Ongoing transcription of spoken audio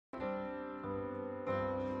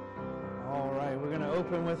We're going to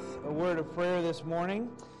open with a word of prayer this morning.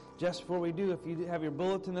 Just before we do, if you have your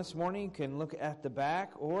bulletin this morning, you can look at the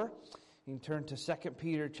back, or you can turn to 2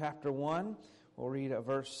 Peter chapter 1. We'll read a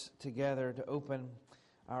verse together to open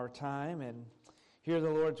our time and hear the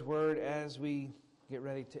Lord's word as we get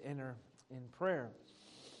ready to enter in prayer.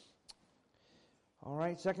 All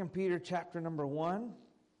right, 2 Peter chapter number 1,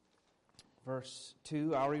 verse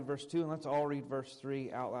 2. I'll read verse 2, and let's all read verse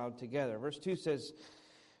 3 out loud together. Verse 2 says,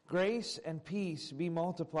 "Grace and peace be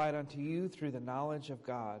multiplied unto you through the knowledge of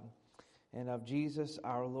God and of Jesus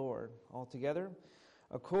our Lord." All together.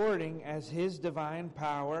 "According as his divine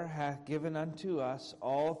power hath given unto us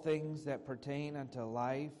all things that pertain unto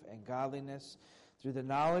life and godliness, through the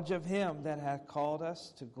knowledge of him that hath called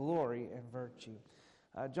us to glory and virtue."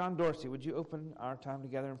 John Dorsey, would you open our time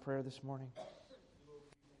together in prayer this morning?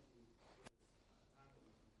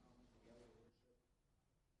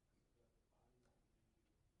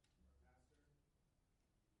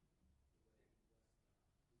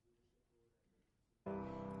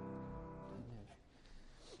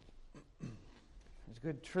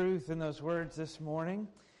 There's good truth in those words this morning,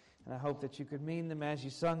 and I hope that you could mean them as you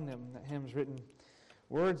sung them. That hymn's written,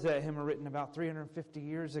 words that hymn are written about 350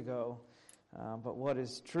 years ago, but what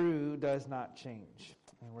is true does not change.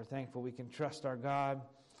 And we're thankful we can trust our God,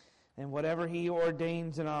 and whatever he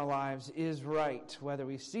ordains in our lives is right, whether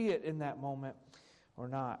we see it in that moment or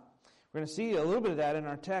not. We're going to see a little bit of that in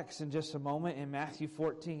our text in just a moment in Matthew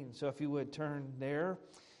 14. So if you would turn there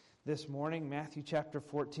this morning, Matthew chapter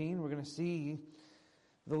 14, we're going to see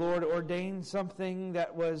the Lord ordained something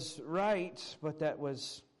that was right, but that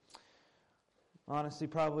was honestly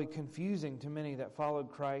probably confusing to many that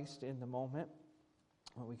followed Christ in the moment.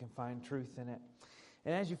 But we can find truth in it.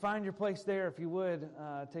 And as you find your place there, if you would,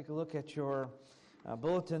 take a look at your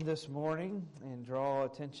bulletin this morning and draw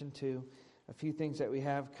attention to a few things that we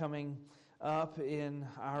have coming up in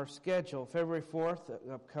our schedule. February 4th,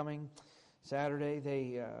 upcoming Saturday,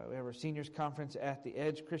 we have our seniors conference at the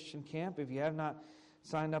Edge Christian Camp. If you have not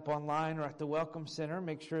signed up online or at the Welcome Center,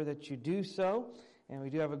 make sure that you do so. And we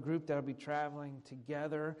do have a group that will be traveling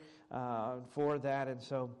together for that. And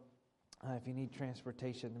so if you need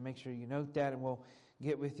transportation, make sure you note that, and we'll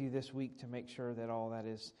get with you this week to make sure that all that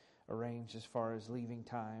is arranged as far as leaving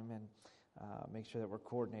time, and make sure that we're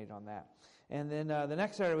coordinated on that. And then the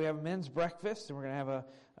next Saturday we have a men's breakfast, and we're going to have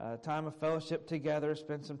a time of fellowship together,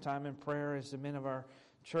 spend some time in prayer as the men of our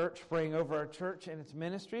church, praying over our church and its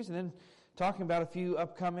ministries, and then talking about a few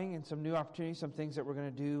upcoming and some new opportunities, some things that we're going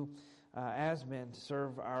to do as men to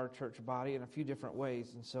serve our church body in a few different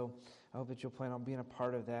ways. And so I hope that you'll plan on being a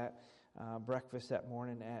part of that breakfast that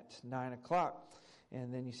morning at 9 o'clock.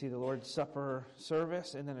 And then you see the Lord's Supper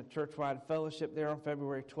service, and then a church-wide fellowship there on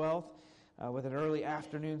February 12th with an early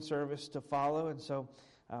afternoon service to follow. And so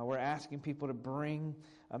we're asking people to bring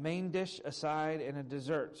a main dish, a side, and a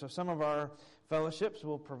dessert. So some of our fellowships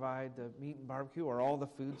will provide the meat and barbecue or all the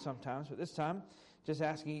food sometimes. But this time, just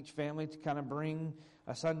asking each family to kind of bring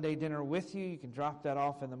a Sunday dinner with you. You can drop that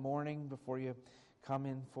off in the morning before you come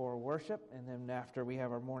in for worship. And then after we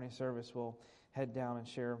have our morning service, we'll head down and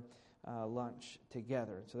share lunch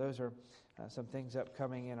together. So those are some things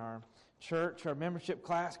upcoming in our church. Our membership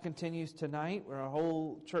class continues tonight, where our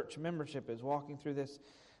whole church membership is walking through this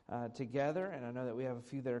together. And I know that we have a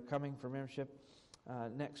few that are coming for membership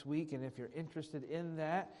next week. And if you're interested in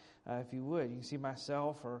that, if you would, you can see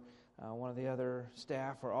myself or one of the other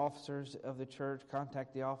staff or officers of the church,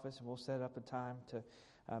 contact the office, and we'll set up a time to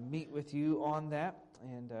meet with you on that.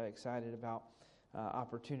 And excited about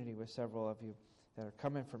opportunity with several of you that are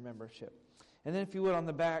coming for membership. And then if you would, on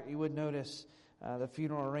the back, you would notice the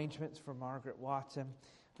funeral arrangements for Margaret Watson.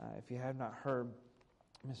 If you have not heard,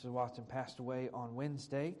 Mrs. Watson passed away on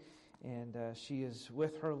Wednesday, and she is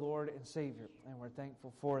with her Lord and Savior, and we're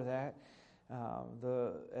thankful for that.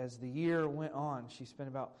 As the year went on, she spent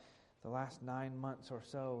about the last 9 months or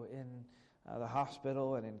so in the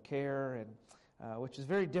hospital and in care, and which is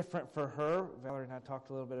very different for her. Valerie and I talked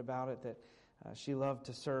a little bit about it, that she loved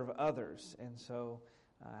to serve others, and so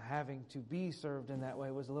having to be served in that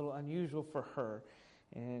way was a little unusual for her,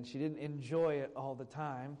 and she didn't enjoy it all the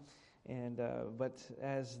time. And but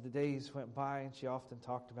as the days went by, and she often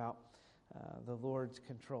talked about the Lord's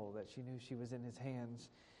control, that she knew she was in His hands.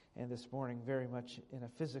 And this morning, very much in a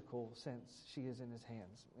physical sense, she is in His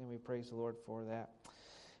hands, and we praise the Lord for that.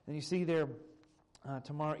 And you see there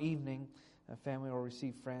tomorrow evening, a family will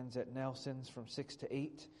receive friends at Nelson's from 6 to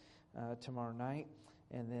 8 tomorrow night.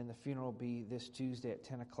 And then the funeral will be this Tuesday at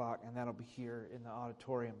 10 o'clock, and that'll be here in the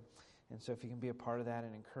auditorium. And so if you can be a part of that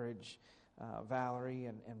and encourage Valerie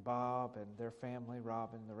and Bob and their family,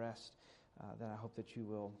 Rob and the rest, then I hope that you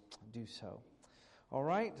will do so. All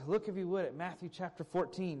right, look if you would at Matthew chapter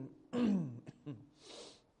 14.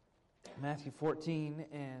 Matthew 14,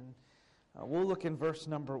 and we'll look in verse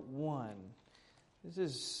number 1. This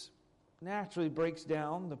is naturally breaks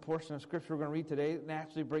down, the portion of Scripture we're going to read today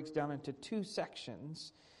naturally breaks down into two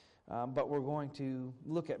sections, but we're going to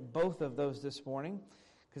look at both of those this morning,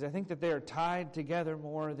 because I think that they are tied together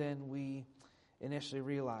more than we initially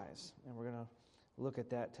realize, and we're going to look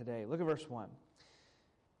at that today. Look at verse 1.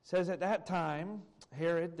 It says, at that time,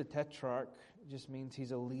 Herod the Tetrarch, just means he's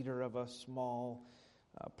a leader of a small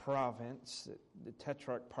province. The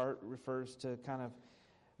Tetrarch part refers to kind of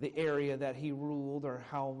the area that he ruled, or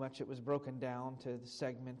how much it was broken down to the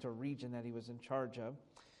segment or region that he was in charge of.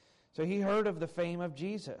 So he heard of the fame of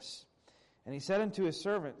Jesus, and he said unto his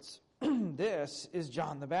servants, this is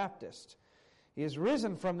John the Baptist. He is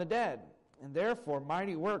risen from the dead, and therefore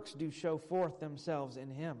mighty works do show forth themselves in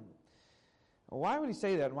him. Why would he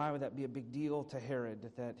say that, and why would that be a big deal to Herod,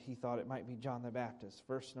 that he thought it might be John the Baptist?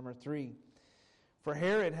 Verse number 3. For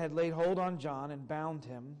Herod had laid hold on John and bound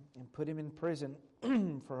him and put him in prison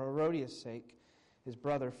for Herodias' sake, his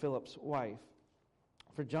brother Philip's wife.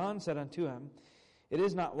 For John said unto him, it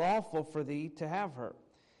is not lawful for thee to have her.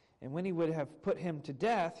 And when he would have put him to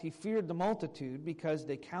death, he feared the multitude, because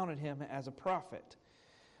they counted him as a prophet.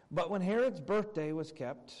 But when Herod's birthday was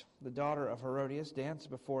kept, the daughter of Herodias danced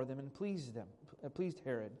before them and pleased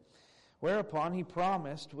Herod. Whereupon he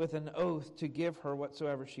promised with an oath to give her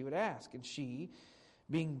whatsoever she would ask. And she,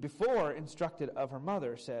 being before instructed of her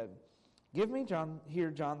mother, said, give me John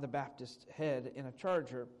the Baptist's head in a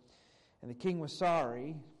charger. And the king was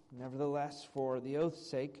sorry, nevertheless, for the oath's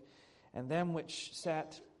sake, and them which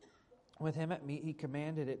sat with him at meat, he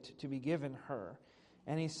commanded it to be given her.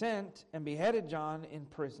 And he sent and beheaded John in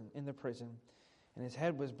the prison, and his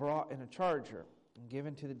head was brought in a charger and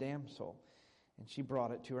given to the damsel, and she brought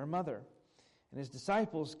it to her mother. And his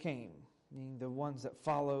disciples came, meaning the ones that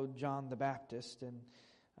followed John the Baptist and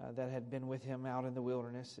that had been with him out in the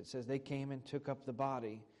wilderness. It says they came and took up the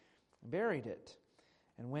body, buried it,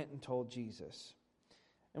 and went and told Jesus.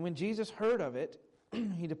 And when Jesus heard of it,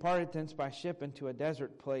 he departed thence by ship into a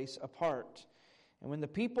desert place apart. And when the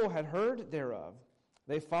people had heard thereof,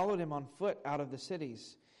 they followed him on foot out of the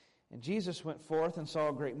cities. And Jesus went forth and saw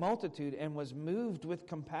a great multitude, and was moved with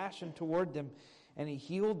compassion toward them, and he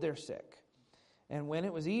healed their sick. And when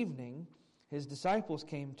it was evening, his disciples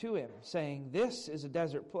came to him, saying, this is a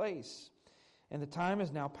desert place, and the time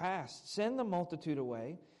is now past. Send the multitude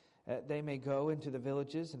away, that they may go into the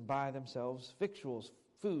villages and buy themselves victuals,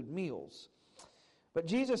 food, meals. But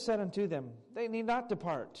Jesus said unto them, they need not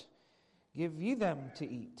depart. Give ye them to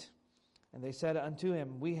eat. And they said unto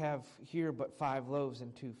him, we have here but 5 loaves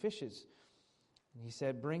and 2 fishes. And he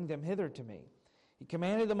said, bring them hither to me. He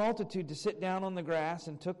commanded the multitude to sit down on the grass,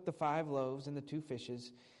 and took the 5 loaves and the 2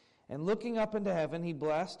 fishes. And looking up into heaven, he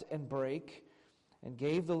blessed and brake, and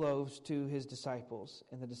gave the loaves to his disciples,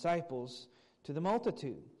 and the disciples to the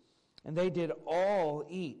multitude. And they did all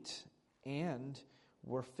eat, and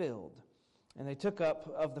were filled. And they took up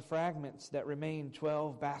of the fragments that remained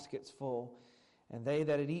 12 baskets full. And they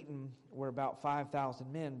that had eaten were about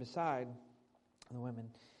 5,000 men, beside the women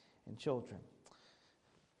and children.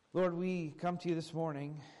 Lord, we come to you this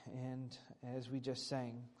morning, and as we just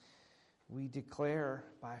sang, we declare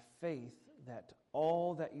by faith that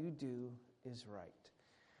all that you do is right.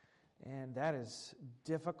 And that is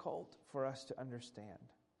difficult for us to understand.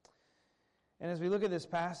 And as we look at this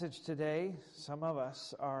passage today, some of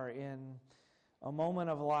us are in a moment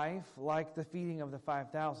of life like the feeding of the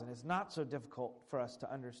 5,000. It's not so difficult for us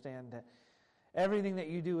to understand that everything that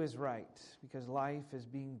you do is right, because life is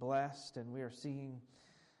being blessed, and we are seeing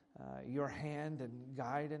your hand and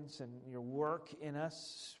guidance and your work in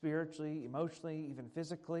us spiritually, emotionally, even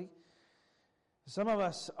physically. Some of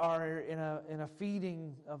us are in a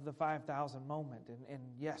feeding of the 5,000 moment, and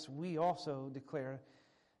yes, we also declare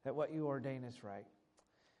that what you ordain is right.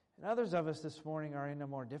 And others of us this morning are in a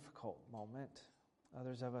more difficult moment.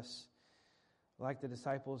 Others of us, like the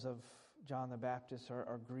disciples of John the Baptist,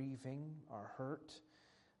 are grieving, are hurt,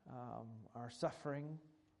 are suffering,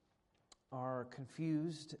 are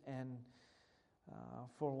confused, and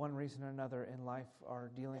for one reason or another in life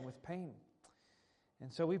are dealing with pain.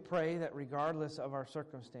 And so we pray that regardless of our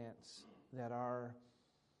circumstance, that our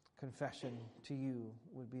confession to you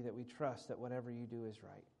would be that we trust that whatever you do is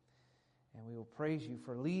right. And we will praise you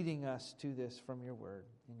for leading us to this from your word.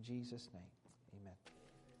 In Jesus' name, amen.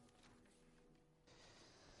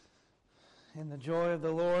 And the joy of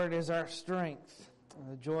the Lord is our strength. And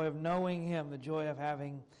the joy of knowing him, the joy of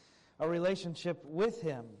having a relationship with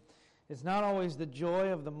him It's not always the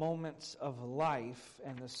joy of the moments of life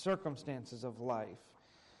and the circumstances of life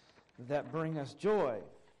that bring us joy.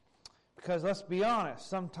 Because let's be honest,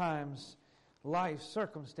 sometimes life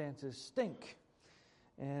circumstances stink.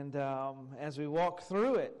 And as we walk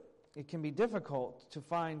through it, it can be difficult to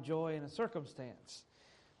find joy in a circumstance.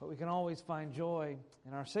 But we can always find joy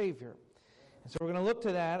in our Savior. And so we're going to look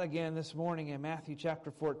to that again this morning in Matthew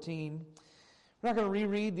chapter 14. We're not going to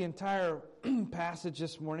reread the entire passage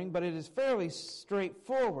this morning, but it is fairly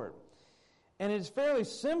straightforward. And it is fairly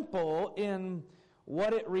simple in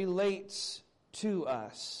what it relates to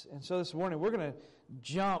us. And so this morning we're going to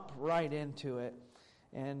jump right into it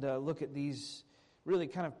and look at these really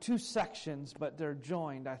kind of two sections, but they're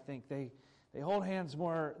joined, I think. They hold hands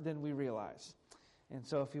more than we realize. And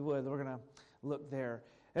so if you would, we're going to look there.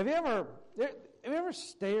 Have you ever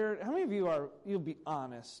stared? How many of you are, you'll be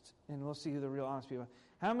honest, and we'll see who the real honest people are.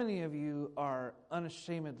 How many of you are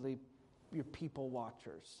unashamedly your people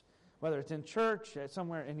watchers? Whether it's in church,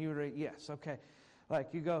 somewhere, and you read, yes, okay.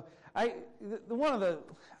 Like you go, I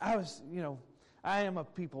am a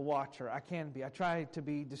people watcher. I can be. I try to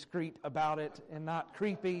be discreet about it and not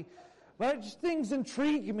creepy. But things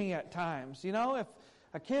intrigue me at times. You know, if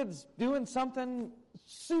a kid's doing something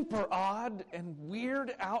super odd and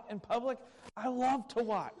weird out in public, I love to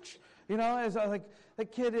watch. You know, as the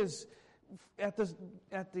kid is at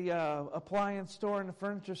the appliance store and the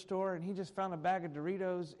furniture store, and he just found a bag of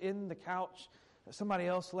Doritos in the couch that somebody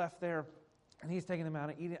else left there, and he's taking them out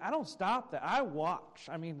and eating. I don't stop that. I watch.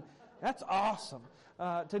 I mean, that's awesome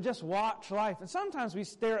to just watch life. And sometimes we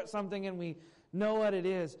stare at something and we know what it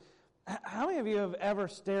is. How many of you have ever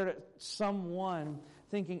stared at someone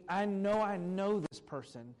thinking, I know this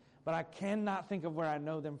person, but I cannot think of where I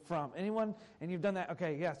know them from? Anyone? And you've done that?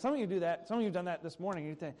 Okay, yeah, some of you do that. Some of you have done that this morning.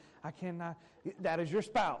 You think, I cannot. That is your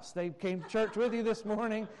spouse. They came to church with you this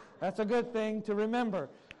morning. That's a good thing to remember.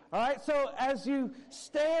 All right, so as you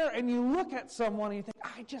stare and you look at someone and you think,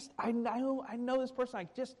 I know this person, I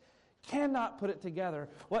just cannot put it together.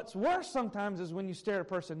 What's worse sometimes is when you stare at a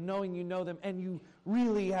person knowing you know them and you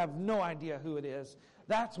really have no idea who it is.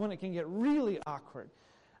 That's when it can get really awkward.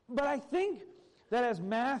 But I think that as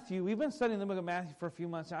Matthew, we've been studying the book of Matthew for a few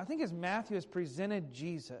months now, I think as Matthew has presented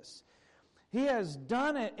Jesus, he has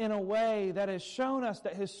done it in a way that has shown us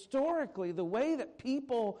that historically the way that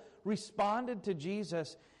people responded to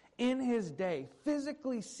Jesus in his day,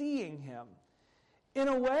 physically seeing him, in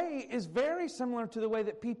a way is very similar to the way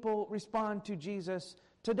that people respond to Jesus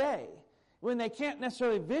today. When they can't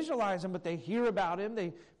necessarily visualize him, but they hear about him,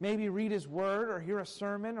 they maybe read his word or hear a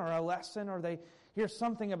sermon or a lesson, or they hear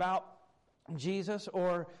something about Jesus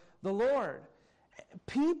or the Lord.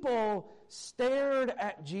 People stared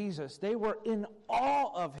at Jesus. They were in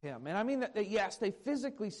awe of him. And I mean that yes, they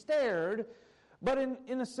physically stared, but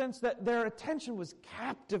in a sense that their attention was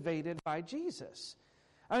captivated by Jesus.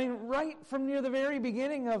 I mean, right from near the very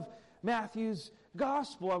beginning of Matthew's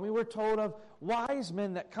gospel, we're told of wise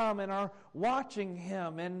men that come and are watching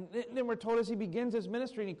him. And then we're told as he begins his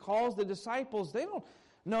ministry and he calls the disciples, they don't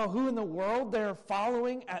know who in the world they're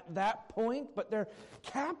following at that point, but they're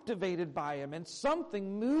captivated by him. And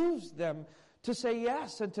something moves them to say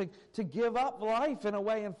yes and to give up life in a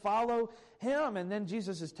way and follow him. And then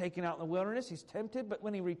Jesus is taken out in the wilderness. He's tempted, but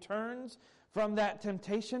when he returns from that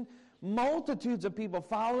temptation, multitudes of people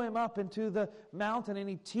follow him up into the mountain, and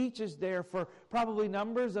he teaches there for probably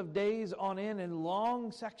numbers of days on end, in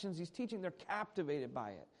long sections he's teaching. They're captivated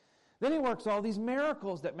by it. Then he works all these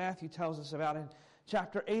miracles that Matthew tells us about in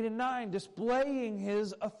chapter 8 and 9, displaying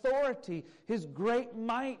his authority, his great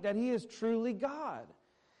might, that he is truly God.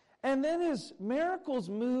 And then his miracles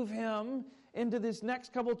move him into this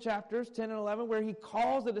next couple chapters, 10 and 11, where he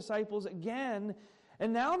calls the disciples again.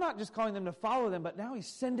 And now not just calling them to follow them, but now he's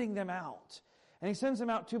sending them out. And he sends them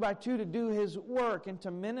out 2 by 2 to do his work and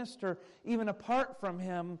to minister even apart from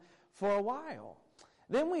him for a while.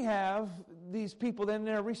 Then we have these people in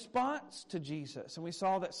their response to Jesus. And we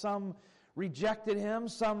saw that some rejected him,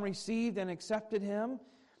 some received and accepted him.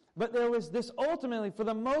 But there was this ultimately, for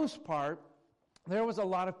the most part, there was a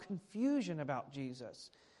lot of confusion about Jesus.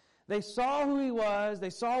 They saw who he was, they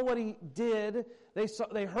saw what he did,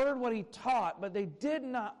 they heard what he taught, but they did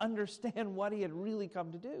not understand what he had really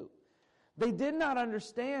come to do. They did not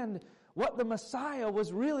understand what the Messiah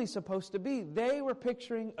was really supposed to be. They were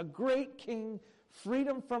picturing a great king,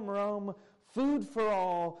 freedom from Rome, food for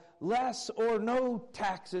all, less or no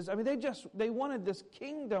taxes. I mean, they wanted this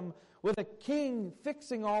kingdom with a king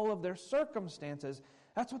fixing all of their circumstances.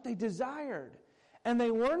 That's what they desired. And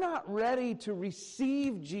they were not ready to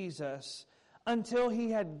receive Jesus until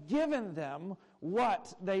he had given them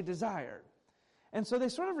what they desired. And so they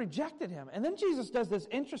sort of rejected him. And then Jesus does this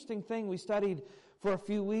interesting thing we studied for a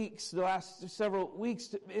few weeks, the last several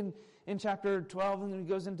weeks in chapter 12, and then he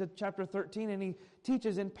goes into chapter 13, and he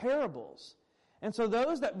teaches in parables. And so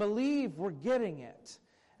those that believe were getting it.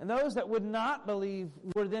 And those that would not believe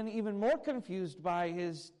were then even more confused by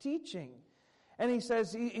his teaching. And he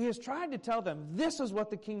says, he has tried to tell them, this is what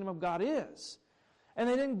the kingdom of God is. And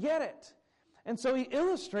they didn't get it. And so he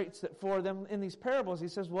illustrates it for them in these parables. He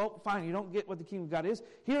says, well, fine, you don't get what the kingdom of God is.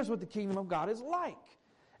 Here's what the kingdom of God is like.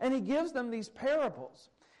 And he gives them these parables.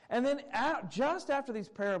 And then just after these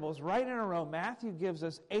parables, right in a row, Matthew gives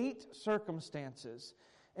us 8 circumstances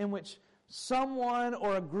in which someone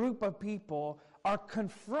or a group of people are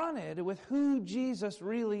confronted with who Jesus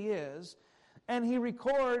really is, and he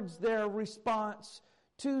records their response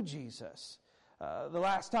to Jesus. The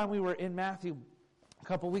last time we were in Matthew, a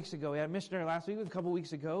couple weeks ago, we had a missionary last week, a couple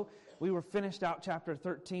weeks ago, we were finished out chapter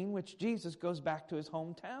 13, which Jesus goes back to his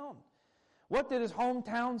hometown. What did his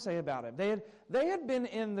hometown say about him? They had been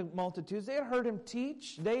in the multitudes, they had heard him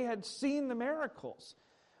teach, they had seen the miracles.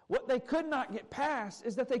 What they could not get past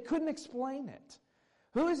is that they couldn't explain it.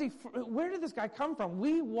 Who is he? Where did this guy come from?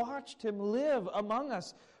 We watched him live among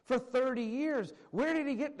us for 30 years. Where did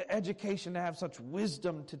he get the education to have such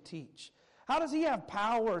wisdom to teach? How does he have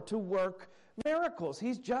power to work miracles?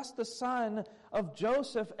 He's just the son of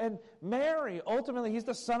Joseph and Mary. Ultimately, he's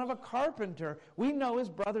the son of a carpenter. We know his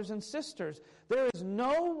brothers and sisters. There is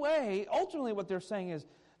no way, ultimately what they're saying is,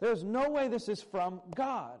 there is no way this is from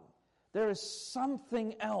God. There is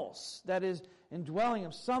something else that is indwelling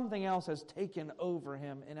him. Something else has taken over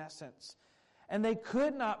him in essence. And they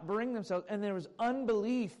could not bring themselves, and there was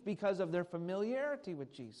unbelief because of their familiarity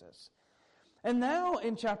with Jesus. And now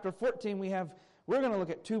in chapter 14 we're going to look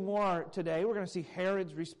at 2 more today. We're going to see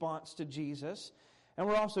Herod's response to Jesus. And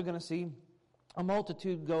we're also going to see a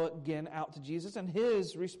multitude go again out to Jesus and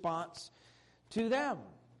his response to them.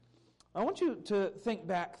 I want you to think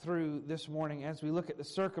back through this morning as we look at the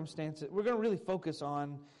circumstances. We're going to really focus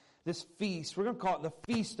on this feast. We're going to call it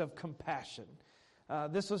the Feast of Compassion.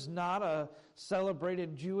 This was not a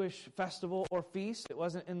celebrated Jewish festival or feast. It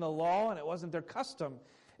wasn't in the law and it wasn't their custom.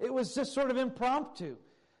 It was just sort of impromptu.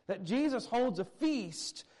 That Jesus holds a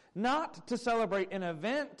feast not to celebrate an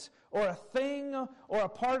event or a thing or a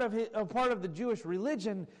part of the Jewish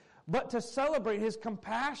religion, but to celebrate his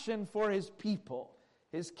compassion for his people,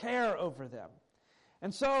 his care over them.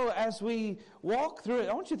 And so as we walk through it,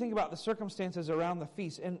 I want you to think about the circumstances around the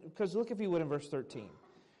feast. And because look, if you would, in verse 13.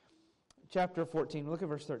 Chapter 14, look at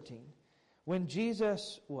verse 13. When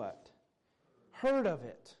Jesus, what? Heard of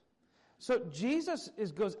it. So Jesus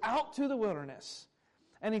goes out to the wilderness.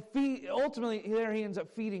 And ultimately, there he ends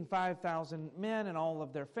up feeding 5,000 men and all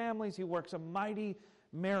of their families. He works a mighty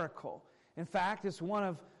miracle. In fact, it's one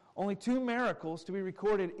of only 2 miracles to be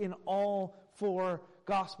recorded in all 4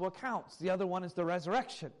 gospel accounts. The other one is the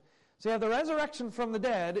resurrection. So you have the resurrection from the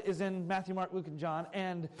dead is in Matthew, Mark, Luke, and John,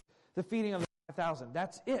 and the feeding of the 5,000.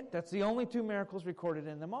 That's it. That's the only 2 miracles recorded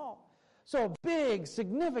in them all. So a big,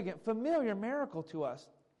 significant, familiar miracle to us.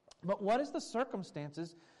 But what is the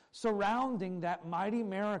circumstances surrounding that mighty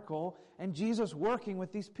miracle and Jesus working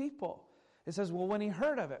with these people? It says, well, when he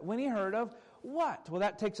heard of it. When he heard of what? Well,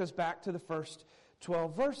 that takes us back to the first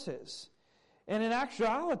 12 verses. And in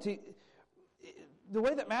actuality, the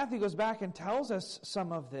way that Matthew goes back and tells us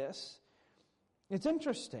some of this, it's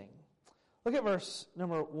interesting. Look at verse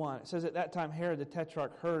number 1. It says, at that time Herod the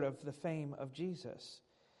Tetrarch heard of the fame of Jesus.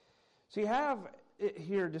 So you have it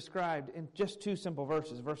here described in just 2 simple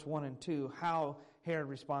verses, verse 1 and 2, how Herod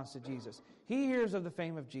responds to Jesus. He hears of the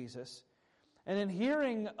fame of Jesus, and in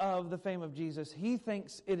hearing of the fame of Jesus, he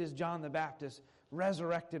thinks it is John the Baptist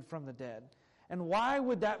resurrected from the dead. And why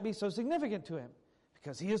would that be so significant to him?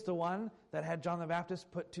 Because he is the one that had John the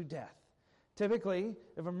Baptist put to death. Typically,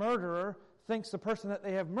 if a murderer thinks the person that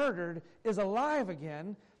they have murdered is alive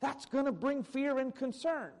again, that's going to bring fear and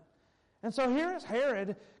concern. And so here is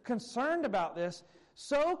Herod concerned about this,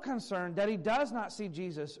 so concerned that he does not see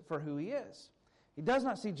Jesus for who he is. He does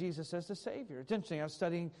not see Jesus as the Savior. It's interesting, I was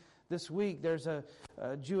studying this week, there's a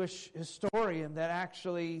Jewish historian that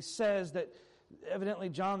actually says that evidently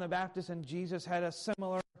John the Baptist and Jesus had a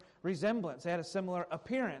similar resemblance. They had a similar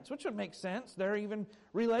appearance, which would make sense. They're even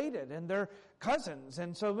related, and they're cousins.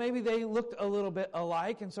 And so maybe they looked a little bit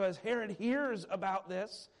alike. And so as Herod hears about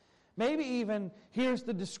this, maybe even hears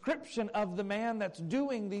the description of the man that's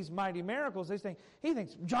doing these mighty miracles, he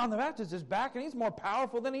thinks John the Baptist is back, and he's more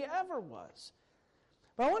powerful than he ever was.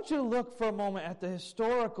 But I want you to look for a moment at the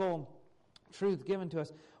historical truth given to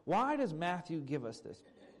us. Why does Matthew give us this?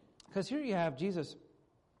 Because here you have Jesus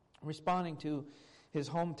responding to his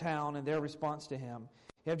hometown and their response to him.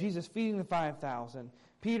 You have Jesus feeding the 5,000.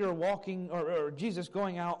 Peter walking, or Jesus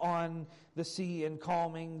going out on the sea and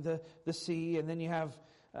calming the sea. And then you have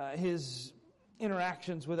his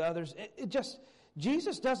interactions with others.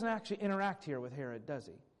 Jesus doesn't actually interact here with Herod, does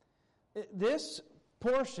he? This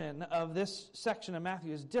portion of this section of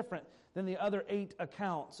Matthew is different than the other 8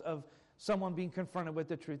 accounts of someone being confronted with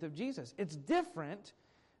the truth of Jesus. It's different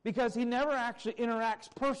because he never actually interacts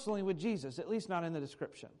personally with Jesus, at least not in the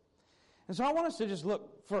description. And so I want us to just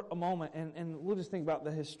look for a moment, and we'll just think about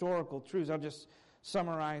the historical truths. I'll just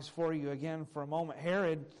summarize for you again for a moment.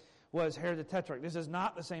 Herod was Herod the Tetrarch. This is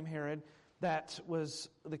not the same Herod that was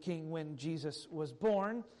the king when Jesus was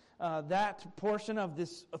born. That portion of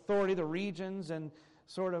this authority, the regions and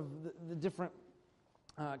sort of the different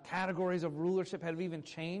categories of rulership have even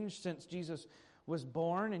changed since Jesus was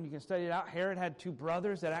born, and you can study it out. Herod had 2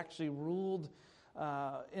 brothers that actually ruled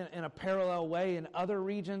in a parallel way in other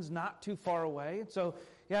regions not too far away. And so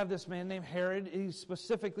you have this man named Herod. He's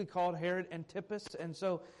specifically called Herod Antipas. And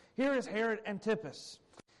so here is Herod Antipas.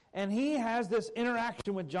 And he has this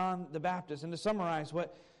interaction with John the Baptist. And to summarize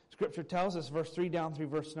what Scripture tells us, verse 3 down through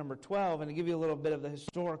verse number 12, and to give you a little bit of the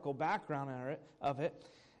historical background of it,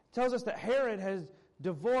 tells us that Herod has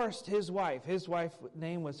divorced his wife. His wife's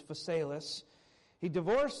name was Phasaelis. He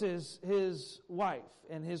divorces his wife,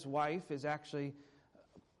 and his wife is actually,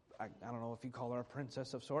 I don't know if you call her a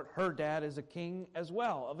princess of sort. Her dad is a king as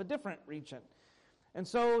well, of a different region. And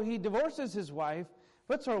so he divorces his wife,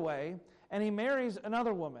 puts her away, and he marries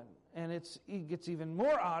another woman. And it gets even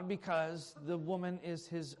more odd because the woman is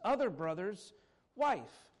his other brother's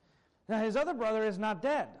wife. Now his other brother is not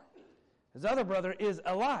dead. His other brother is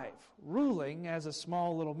alive, ruling as a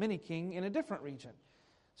small little mini-king in a different region.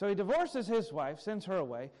 So he divorces his wife, sends her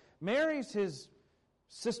away, marries his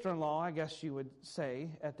sister-in-law, I guess you would say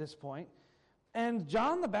at this point. And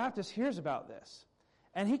John the Baptist hears about this.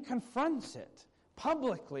 And he confronts it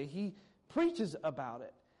publicly. He preaches about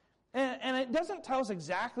it. And it doesn't tell us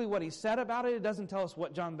exactly what he said about it. It doesn't tell us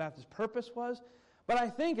what John the Baptist's purpose was. But I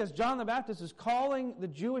think as John the Baptist is calling the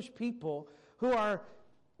Jewish people who are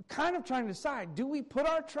kind of trying to decide, do we put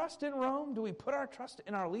our trust in Rome? Do we put our trust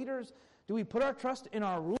in our leaders? Do we put our trust in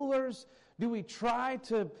our rulers? Do we try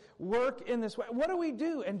to work in this way? What do we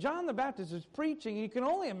do? And John the Baptist is preaching, and you can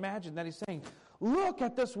only imagine that he's saying, look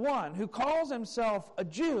at this one who calls himself a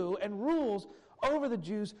Jew and rules over the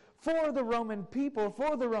Jews for the Roman people,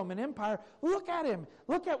 for the Roman Empire. Look at him.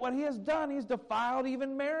 Look at what he has done. He's defiled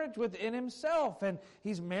even marriage within himself, and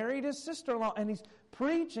he's married his sister-in-law, and he's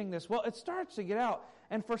preaching this. Well, it starts to get out,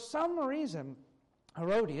 and for some reason,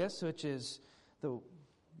 Herodias, which is the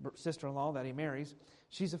sister-in-law that he marries,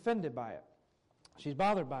 she's offended by it. She's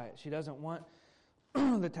bothered by it. She doesn't want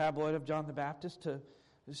the tabloid of John the Baptist to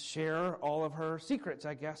share all of her secrets,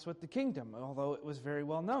 I guess, with the kingdom, although it was very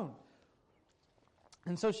well known.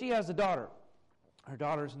 And so she has a daughter. Her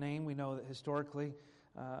daughter's name, we know that historically,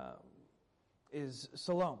 is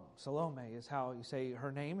Salome. Salome is how you say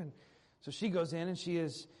her name. And so she goes in and she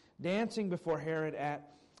is dancing before Herod at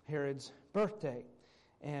Herod's birthday.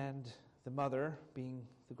 And the mother, being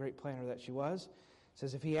the great planner that she was,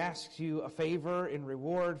 says, if he asks you a favor in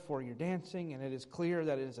reward for your dancing, and it is clear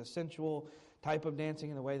that it is a sensual type of dancing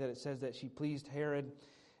in the way that it says that she pleased Herod,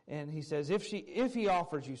 and he says, if he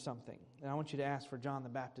offers you something, and I want you to ask for John the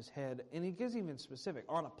Baptist's head, and he gives even specific,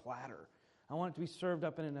 on a platter. I want it to be served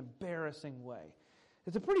up in an embarrassing way.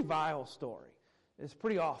 It's a pretty vile story. It's a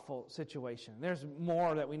pretty awful situation. There's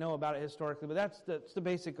more that we know about it historically, but that's the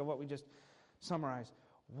basic of what we just summarized.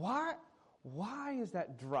 Why is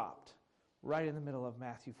that dropped right in the middle of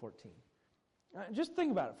Matthew 14? Just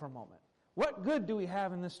think about it for a moment. What good do we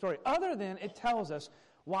have in this story other than it tells us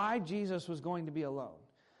why Jesus was going to be alone?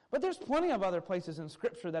 But there's plenty of other places in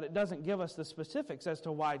Scripture that it doesn't give us the specifics as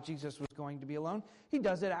to why Jesus was going to be alone. He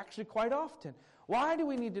does it actually quite often. Why do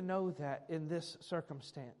we need to know that in this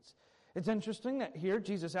circumstance? It's interesting that here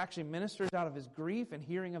Jesus actually ministers out of his grief and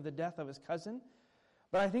hearing of the death of his cousin.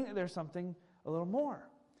 But I think that there's something a little more.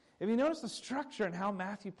 If you notice the structure and how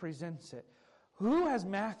Matthew presents it, who has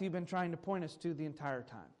Matthew been trying to point us to the entire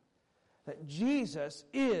time? That Jesus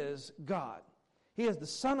is God. He is the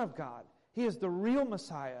Son of God. He is the real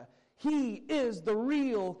Messiah. He is the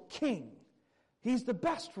real King. He's the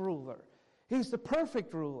best ruler. He's the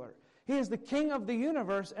perfect ruler. He is the King of the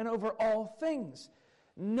universe and over all things.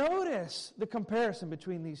 Notice the comparison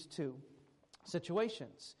between these two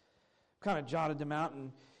situations. Kind of jotted them out,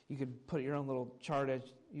 and you could put your own little chart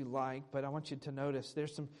as you like, but I want you to notice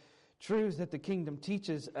there's some truths that the kingdom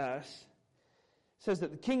teaches us. It says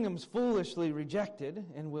that the kingdom's foolishly rejected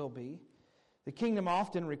and will be. The kingdom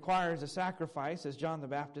often requires a sacrifice, as John the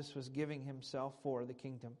Baptist was giving himself for the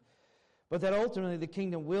kingdom. But that ultimately the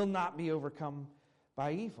kingdom will not be overcome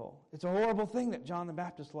by evil. It's a horrible thing that John the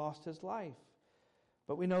Baptist lost his life.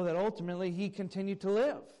 But we know that ultimately he continued to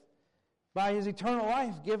live by his eternal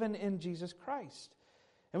life given in Jesus Christ.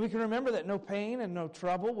 And we can remember that no pain and no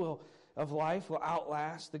trouble of life will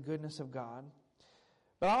outlast the goodness of God.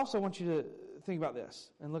 But I also want you to think about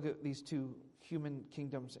this and look at these two human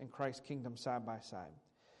kingdoms and Christ's kingdom side by side.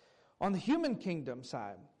 On the human kingdom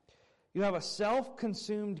side, you have a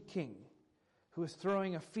self-consumed king who is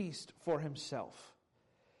throwing a feast for himself.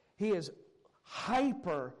 He is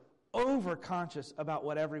hyper over-conscious about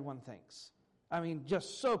what everyone thinks. I mean,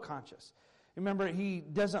 just so conscious. Remember, he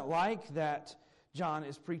doesn't like that John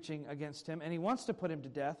is preaching against him, and he wants to put him to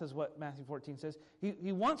death, is what Matthew 14 says.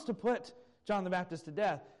 He wants to put John the Baptist to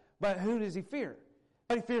death, but who does he fear?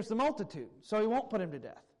 But he fears the multitude, so he won't put him to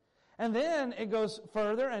death. And then it goes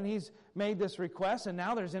further, and he's made this request, and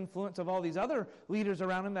now there's influence of all these other leaders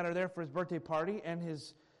around him that are there for his birthday party, and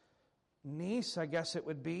his niece, I guess it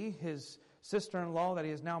would be, his sister-in-law that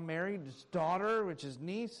he has now married, his daughter, which is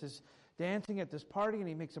niece, is dancing at this party, and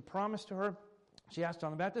he makes a promise to her. She asked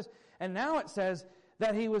John the Baptist, and now it says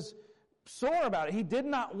that he was sore about it. He did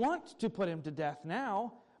not want to put him to death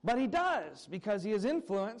now, but he does, because he is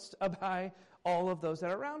influenced by all of those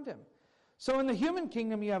that are around him. So in the human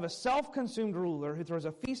kingdom, you have a self-consumed ruler who throws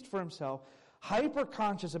a feast for himself,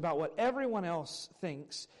 hyper-conscious about what everyone else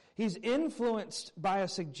thinks. He's influenced by a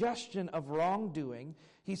suggestion of wrongdoing.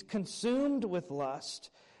 He's consumed with lust.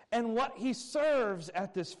 And what he serves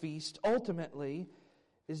at this feast, ultimately,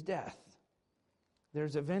 is death.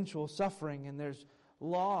 There's eventual suffering and there's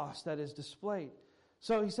loss that is displayed.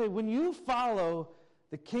 So he said, when you follow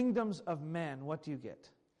the kingdoms of men, what do you get?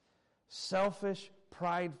 Selfish,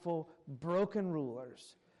 prideful, broken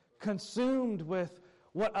rulers, consumed with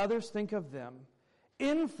what others think of them,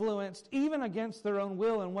 influenced even against their own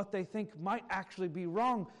will and what they think might actually be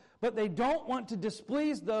wrong, but they don't want to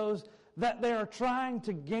displease those that they are trying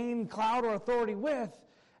to gain clout or authority with,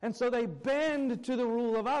 and so they bend to the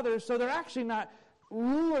rule of others, so they're actually not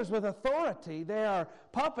rulers with authority. They are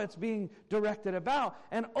puppets being directed about.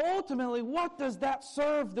 And ultimately, what does that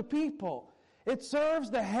serve the people? It serves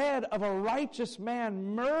the head of a righteous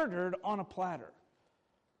man murdered on a platter.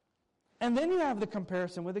 And then you have the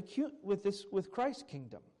comparison with Christ's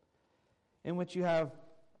kingdom, in which you have,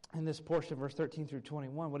 in this portion, verse 13 through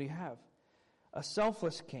 21, what do you have? A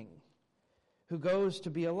selfless king who goes to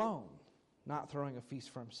be alone, not throwing a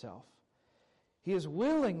feast for himself. He is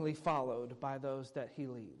willingly followed by those that he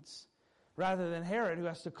leads, rather than Herod, who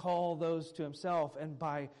has to call those to himself and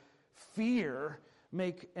by fear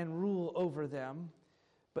make and rule over them,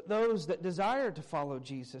 but those that desire to follow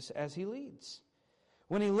Jesus as he leads.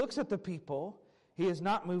 When he looks at the people, he is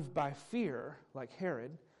not moved by fear like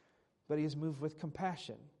Herod, but he is moved with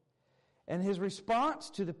compassion. And his response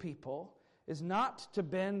to the people is not to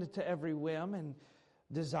bend to every whim and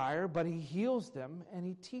desire, but he heals them and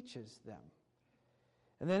he teaches them.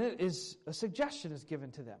 And then a suggestion is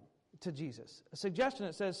given to them, to Jesus. A suggestion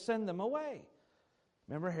that says, send them away.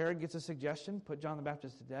 Remember, Herod gets a suggestion, put John the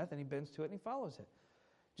Baptist to death, and he bends to it and he follows it.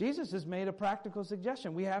 Jesus has made a practical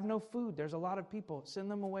suggestion. We have no food. There's a lot of people.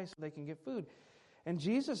 Send them away so they can get food. And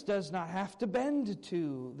Jesus does not have to bend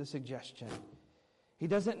to the suggestion. He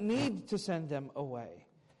doesn't need to send them away.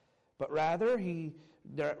 But rather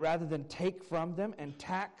than take from them and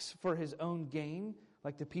tax for his own gain,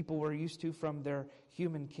 like the people were used to from their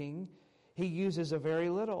human king, he uses a very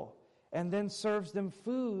little and then serves them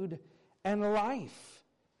food and life.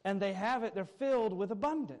 And they have it, they're filled with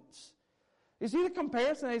abundance. You see the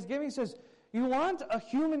comparison that he's giving? He says, you want a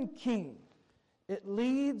human king. It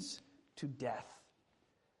leads to death.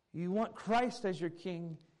 You want Christ as your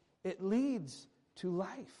king. It leads to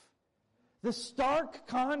life. The stark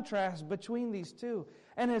contrast between these two.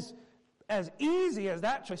 And as easy as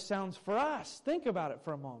that choice sounds for us, think about it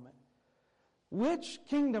for a moment. Which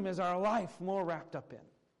kingdom is our life more wrapped up in?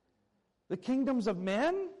 The kingdoms of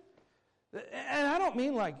men? And I don't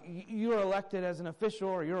mean like you're elected as an official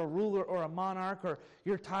or you're a ruler or a monarch or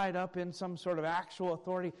you're tied up in some sort of actual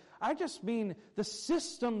authority. I just mean the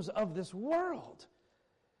systems of this world.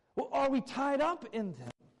 Well, are we tied up in them?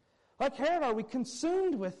 Like Herod, are we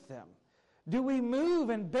consumed with them? Do we move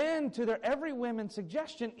and bend to their every whim and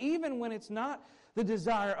suggestion, even when it's not the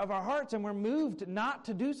desire of our hearts and we're moved not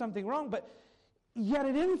to do something wrong, but yet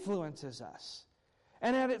it influences us?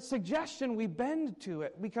 And at its suggestion, we bend to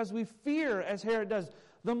it because we fear, as Herod does,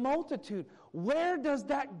 the multitude. Where does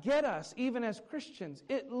that get us, even as Christians?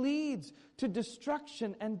 It leads to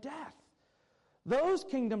destruction and death. Those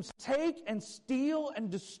kingdoms take and steal and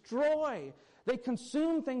destroy. They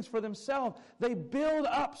consume things for themselves. They build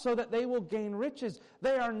up so that they will gain riches.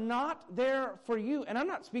 They are not there for you. And I'm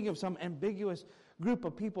not speaking of some ambiguous group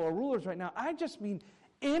of people or rulers right now. I just mean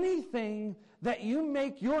anything that you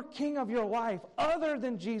make your king of your life other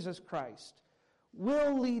than Jesus Christ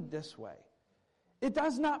will lead this way. It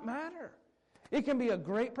does not matter. It can be a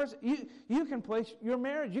great person. You can place your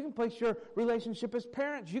marriage. You can place your relationship as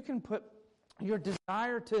parents. You can put your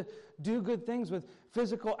desire to do good things with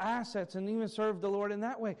physical assets and even serve the Lord in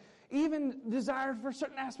that way. Even desire for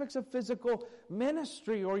certain aspects of physical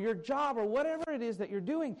ministry or your job or whatever it is that you're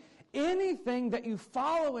doing. Anything that you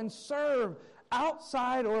follow and serve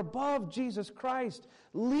outside or above Jesus Christ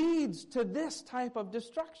leads to this type of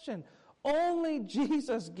destruction. Only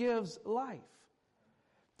Jesus gives life.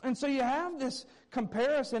 And so you have this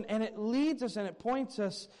comparison, and it leads us and it points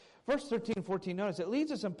us. Verse 13 and 14, notice, it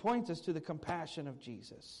leads us and points us to the compassion of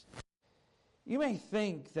Jesus. You may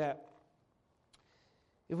think that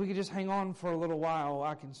if we could just hang on for a little while,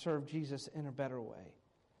 I can serve Jesus in a better way.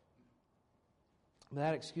 But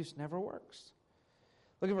that excuse never works.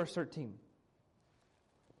 Look at verse 13.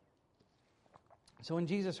 So when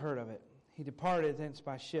Jesus heard of it, he departed thence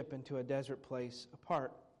by ship into a desert place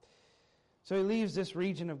apart. So he leaves this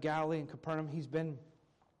region of Galilee and Capernaum. He's been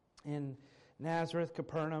in Nazareth,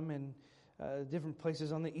 Capernaum, and different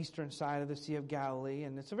places on the eastern side of the Sea of Galilee.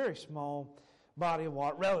 And it's a very small body of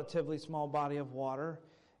water, relatively small body of water,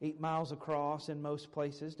 8 miles across in most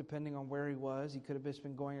places, depending on where he was. He could have just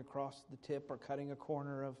been going across the tip or cutting a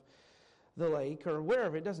corner of the lake or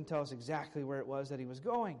wherever. It doesn't tell us exactly where it was that he was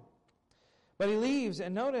going. But he leaves,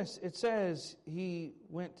 and notice it says he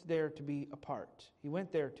went there to be apart. He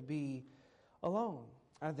went there to be alone.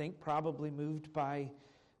 I think probably moved by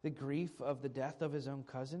the grief of the death of his own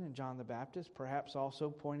cousin and John the Baptist, perhaps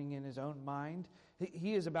also pointing in his own mind.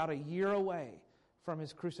 He is about a year away from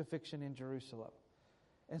his crucifixion in Jerusalem.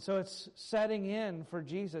 And so it's setting in for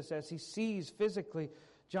Jesus as he sees physically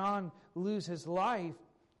John lose his life,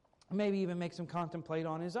 maybe even makes him contemplate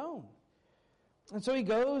on his own. And so he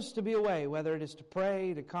goes to be away, whether it is to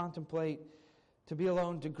pray, to contemplate, to be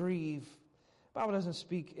alone, to grieve. The Bible doesn't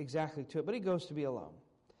speak exactly to it, but he goes to be alone.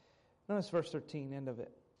 Notice verse 13, end of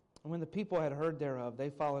it. And when the people had heard thereof, they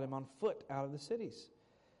followed him on foot out of the cities.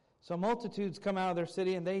 So multitudes come out of their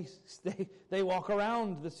city, and they walk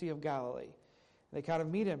around the Sea of Galilee. They kind of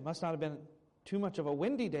meet him. Must not have been too much of a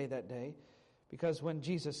windy day that day, because when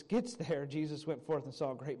Jesus gets there, Jesus went forth and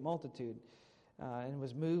saw a great multitude and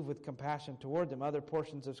was moved with compassion toward them. Other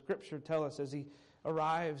portions of Scripture tell us as he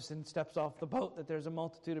arrives and steps off the boat that there's a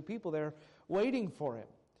multitude of people there waiting for him.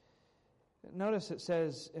 Notice it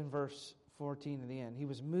says in verse 14 at the end, he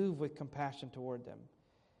was moved with compassion toward them,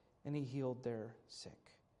 and he healed their sick.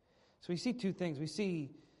 So we see two things. We see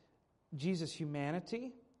Jesus'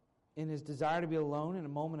 humanity in his desire to be alone in a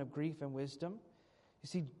moment of grief and wisdom. You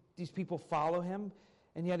see these people follow him,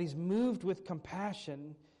 and yet he's moved with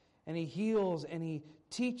compassion, and he heals and he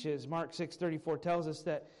teaches. Mark 6:34 tells us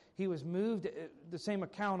that he was moved, the same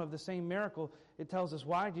account of the same miracle. It tells us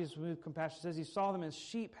why Jesus was moved with compassion. It says he saw them as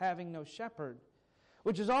sheep having no shepherd,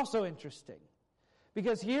 which is also interesting.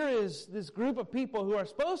 Because here is this group of people who are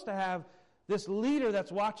supposed to have this leader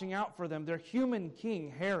that's watching out for them, their human king,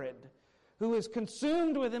 Herod, who is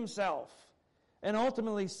consumed with himself and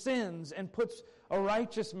ultimately sins and puts a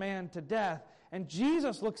righteous man to death. And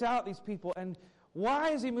Jesus looks out at these people, and why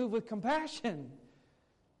is he moved with compassion?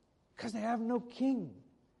 Because they have no king.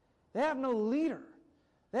 They have no leader.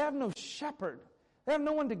 They have no shepherd. They have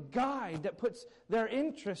no one to guide that puts their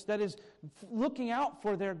interest, that is looking out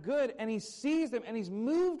for their good, and he sees them and he's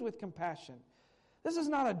moved with compassion. This is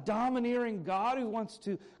not a domineering God who wants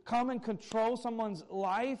to come and control someone's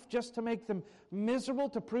life just to make them miserable,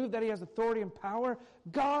 to prove that he has authority and power.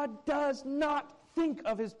 God does not think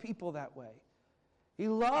of his people that way. He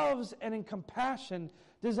loves and in compassion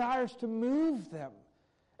desires to move them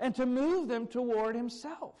and to move them toward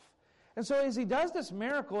himself. And so as he does this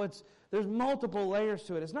miracle, there's multiple layers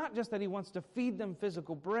to it. It's not just that he wants to feed them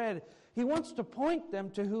physical bread. He wants to point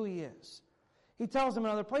them to who he is. He tells them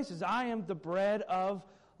in other places, I am the bread of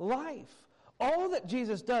life. All that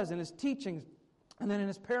Jesus does in his teachings and then in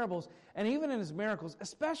his parables and even in his miracles,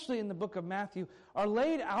 especially in the book of Matthew, are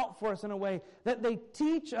laid out for us in a way that they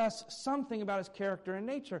teach us something about his character and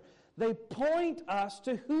nature. They point us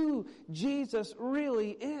to who Jesus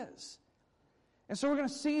really is. And so we're going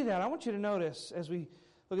to see that. I want you to notice as we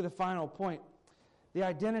look at the final point, the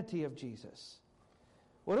identity of Jesus.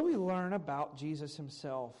 What do we learn about Jesus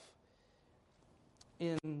himself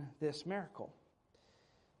in this miracle?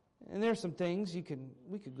 And there's some things we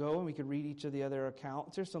could go and we could read each of the other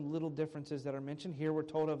accounts. There's some little differences that are mentioned. Here we're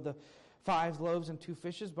told of the 5 loaves and 2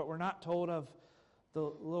 fishes, but we're not told of the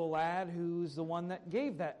little lad who's the one that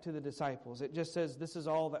gave that to the disciples. It just says, this is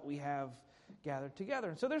all that we have gathered together.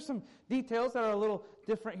 And so there's some details that are a little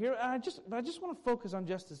different here. And I just want to focus on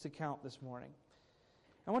just this account this morning.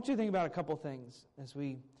 I want you to think about a couple things as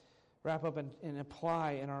we wrap up and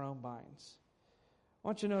apply in our own minds. I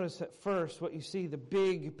want you to notice at first what you see, the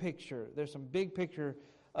big picture. There's some big picture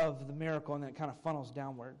of the miracle, and then it kind of funnels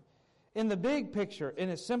downward. In the big picture, in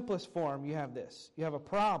its simplest form, you have this. You have a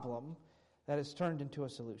problem that is turned into a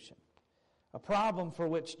solution. A problem for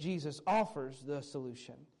which Jesus offers the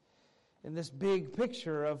solution. In this big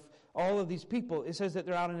picture of all of these people, it says that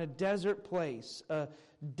they're out in a desert place. A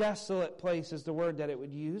desolate place is the word that it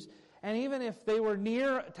would use. And even if they were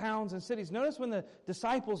near towns and cities, notice when the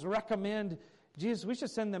disciples recommend Jesus, we should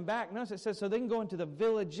send them back. Notice it says, so they can go into the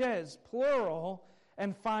villages, plural,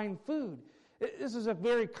 and find food. This is a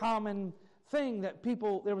very common thing that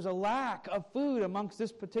there was a lack of food amongst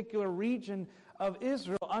this particular region of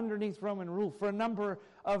Israel underneath Roman rule for a number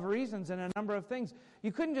of reasons and a number of things.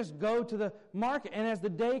 You couldn't just go to the market, and as the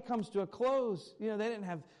day comes to a close, they didn't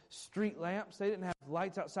have street lamps, they didn't have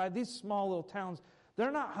lights outside. These small little towns,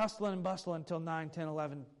 they're not hustling and bustling until 9, 10,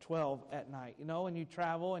 11, 12 at night. And you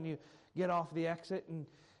travel and you get off the exit and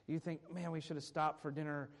you think, man, we should have stopped for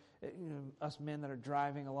dinner, us men that are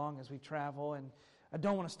driving along as we travel, and I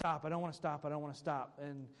don't want to stop.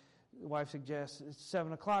 And the wife suggests, it's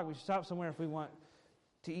 7 o'clock, we should stop somewhere if we want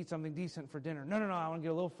to eat something decent for dinner. No, I want to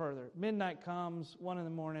get a little further. Midnight comes, 1 in the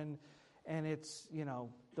morning, and it's,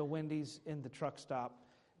 the Wendy's in the truck stop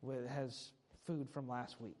has food from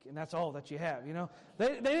last week. And that's all that you have, They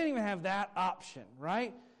didn't even have that option,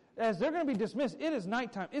 right? As they're going to be dismissed, it is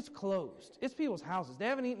nighttime. It's closed. It's people's houses. They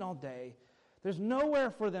haven't eaten all day. There's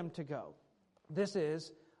nowhere for them to go. This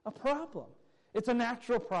is a problem. It's a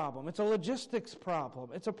natural problem. It's a logistics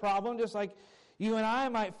problem. It's a problem just like you and I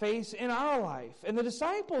might face in our life. And the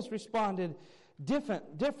disciples responded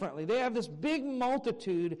differently. They have this big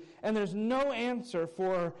multitude, and there's no answer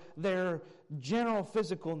for their general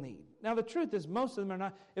physical need. Now, the truth is, most of them are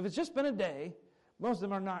not, if it's just been a day, most of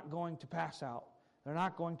them are not going to pass out. They're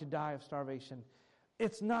not going to die of starvation.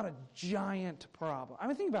 It's not a giant problem. I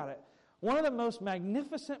mean, think about it. One of the most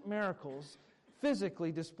magnificent miracles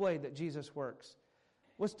physically displayed that Jesus works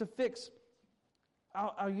was to fix,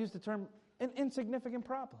 I'll use the term, an insignificant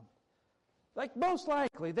problem. Like, most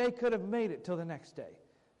likely, they could have made it till the next day.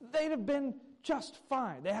 They'd have been just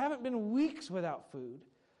fine. They haven't been weeks without food.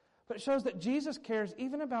 But it shows that Jesus cares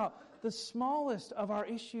even about the smallest of our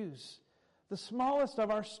issues, the smallest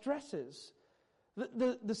of our stresses,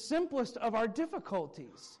 the simplest of our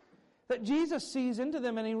difficulties. That Jesus sees into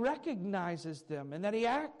them and He recognizes them and that He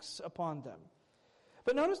acts upon them.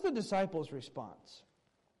 But notice the disciples' response.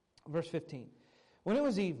 Verse 15. When it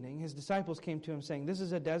was evening, His disciples came to Him saying, this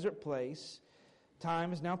is a desert place.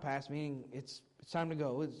 Time is now past, meaning it's time to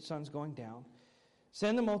go. The sun's going down.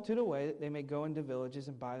 Send the multitude away that they may go into villages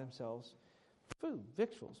and buy themselves food,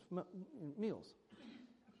 victuals, meals.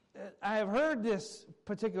 I have heard this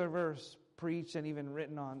particular verse preached and even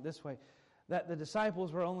written on this way, that the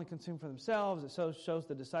disciples were only consumed for themselves. It shows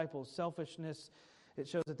the disciples' selfishness. It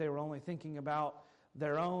shows that they were only thinking about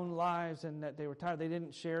their own lives and that they were tired. They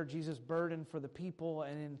didn't share Jesus' burden for the people,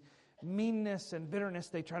 and in meanness and bitterness,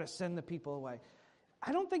 they try to send the people away.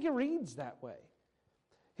 I don't think it reads that way.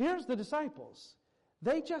 Here's the disciples.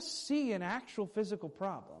 They just see an actual physical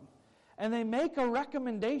problem, and they make a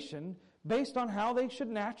recommendation based on how they should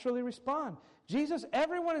naturally respond. Jesus,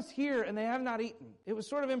 everyone is here and they have not eaten. It was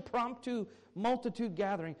sort of impromptu multitude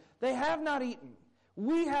gathering. They have not eaten.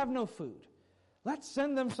 We have no food. Let's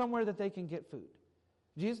send them somewhere that they can get food.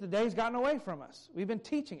 Jesus, the day's gotten away from us. We've been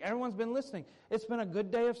teaching. Everyone's been listening. It's been a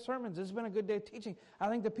good day of sermons. It's been a good day of teaching. I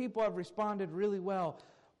think the people have responded really well.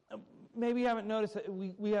 Maybe you haven't noticed that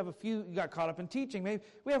we have a few, you got caught up in teaching. Maybe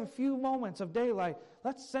we have a few moments of daylight.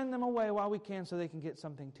 Let's send them away while we can so they can get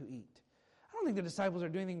something to eat. I don't think the disciples are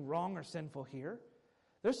doing anything wrong or sinful here.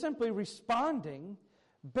 They're simply responding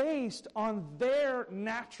based on their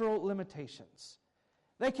natural limitations.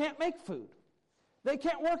 They can't make food. They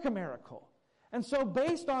can't work a miracle. And so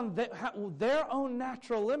based on their own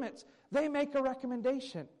natural limits, they make a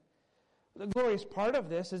recommendation. The glorious part of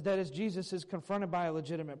this is that as Jesus is confronted by a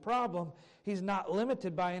legitimate problem, He's not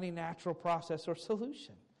limited by any natural process or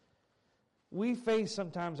solution. We face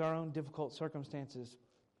sometimes our own difficult circumstances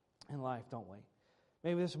in life, don't we?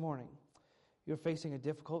 Maybe this morning you're facing a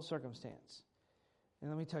difficult circumstance. And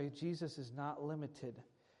let me tell you, Jesus is not limited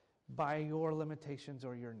by your limitations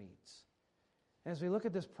or your needs. As we look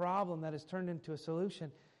at this problem that has turned into a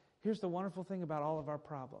solution, here's the wonderful thing about all of our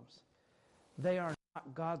problems. They are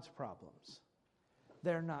not God's problems.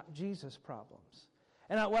 They're not Jesus' problems.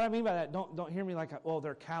 And what I mean by that, don't hear me like, well,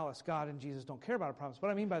 they're callous. God and Jesus don't care about our problems.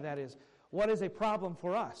 What I mean by that is, what is a problem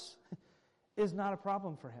for us is not a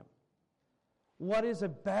problem for Him. What is a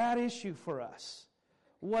bad issue for us?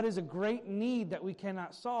 What is a great need that we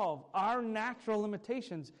cannot solve? Our natural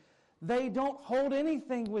limitations, they don't hold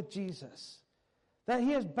anything with Jesus. That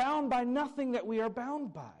He is bound by nothing that we are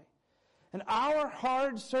bound by. And our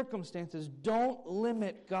hard circumstances don't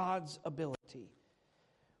limit God's ability.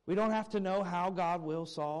 We don't have to know how God will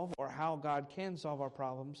solve or how God can solve our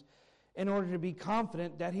problems in order to be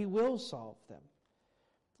confident that He will solve them.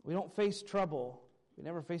 We don't face trouble. We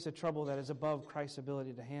never face a trouble that is above Christ's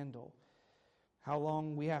ability to handle. How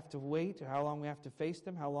long we have to wait, or how long we have to face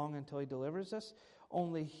them, how long until He delivers us,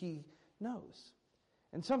 only He knows.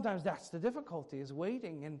 And sometimes that's the difficulty, is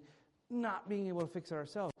waiting and not being able to fix it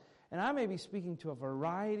ourselves. And I may be speaking to a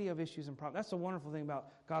variety of issues and problems. That's the wonderful thing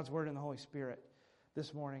about God's Word and the Holy Spirit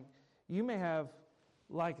this morning. You may have,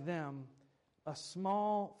 like them, a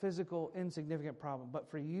small, physical, insignificant problem. But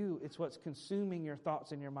for you, it's what's consuming your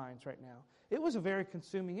thoughts and your minds right now. It was a very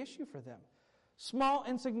consuming issue for them. Small,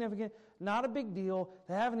 insignificant, not a big deal.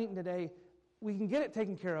 They haven't eaten today. We can get it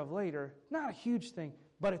taken care of later. Not a huge thing,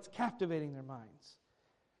 but it's captivating their minds.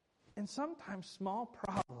 And sometimes small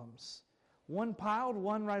problems, one piled,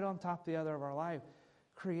 one right on top of the other of our life,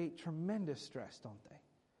 create tremendous stress, don't they?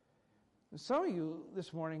 And some of you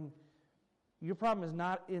this morning, your problem is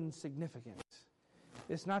not insignificant.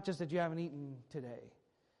 It's not just that you haven't eaten today.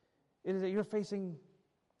 It is that you're facing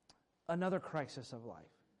another crisis of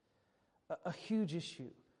life, a huge issue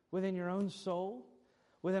within your own soul,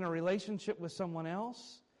 within a relationship with someone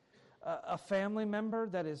else, a family member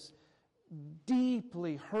that is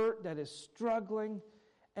deeply hurt, that is struggling,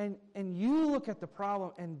 and you look at the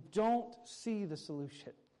problem and don't see the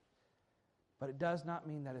solution. But it does not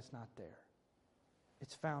mean that it's not there.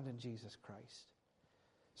 It's found in Jesus Christ.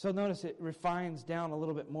 So notice it refines down a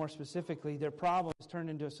little bit more specifically. Their problem is turned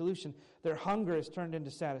into a solution. Their hunger is turned into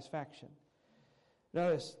satisfaction.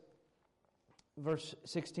 Notice verse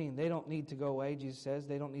 16. They don't need to go away, Jesus says.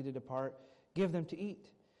 They don't need to depart. Give them to eat.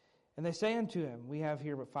 And they say unto him, we have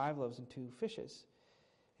here but 5 loaves and 2 fishes.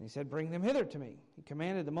 And he said, bring them hither to me. He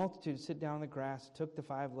commanded the multitude to sit down on the grass, took the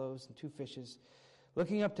 5 loaves and 2 fishes.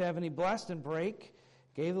 Looking up to heaven, he blessed and brake,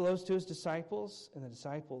 gave the loaves to his disciples, and the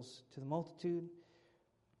disciples to the multitude.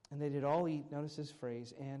 And they did all eat, notice this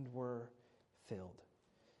phrase, and were filled.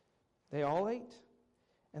 They all ate,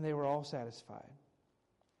 and they were all satisfied.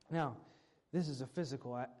 Now, this is a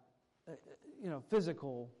physical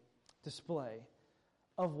display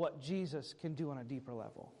of what Jesus can do on a deeper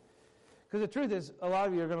level. Because the truth is, a lot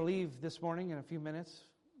of you are going to leave this morning in a few minutes,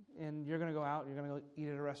 and you're going to go out, you're going to go eat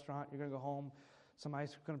at a restaurant, you're going to go home,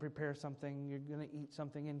 somebody's going to prepare something, you're going to eat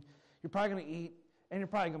something, and you're probably going to eat, and you're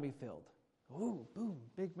probably going to be filled. Ooh, boom,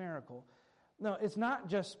 big miracle. No, it's not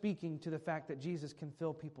just speaking to the fact that Jesus can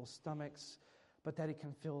fill people's stomachs, but that he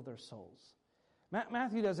can fill their souls.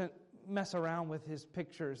 Matthew doesn't mess around with his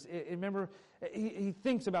pictures. Remember, he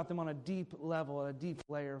thinks about them on a deep level, a deep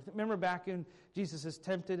layer. Remember back in Jesus is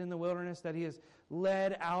tempted in the wilderness, that he is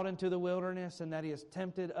led out into the wilderness and that he is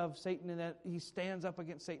tempted of Satan and that he stands up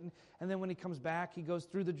against Satan. And then when he comes back, he goes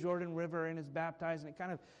through the Jordan River and is baptized. And it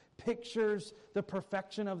kind of pictures the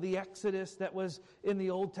perfection of the Exodus that was in the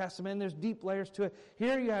Old Testament. There's deep layers to it.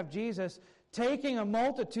 Here you have Jesus taking a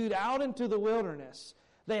multitude out into the wilderness.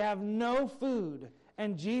 They have no food,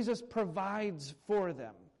 and Jesus provides for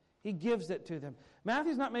them. He gives it to them.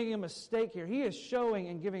 Matthew's not making a mistake here. He is showing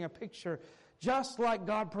and giving a picture, just like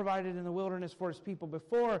God provided in the wilderness for his people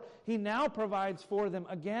before, he now provides for them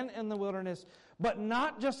again in the wilderness, but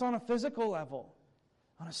not just on a physical level,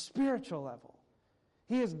 on a spiritual level.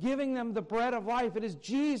 He is giving them the bread of life. It is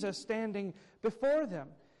Jesus standing before them.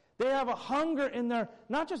 They have a hunger in their,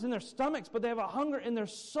 not just in their stomachs, but they have a hunger in their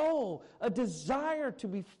soul, a desire to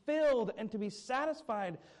be filled and to be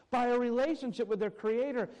satisfied by a relationship with their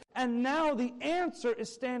Creator. And now the answer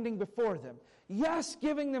is standing before them. Yes,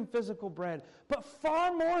 giving them physical bread, but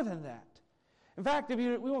far more than that. In fact,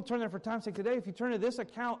 we won't turn there for time's sake today. If you turn to this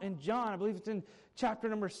account in John, I believe it's in chapter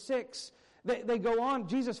number 6, they go on.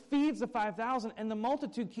 Jesus feeds the 5,000, and the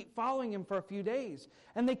multitude keep following him for a few days.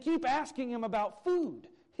 And they keep asking him about food.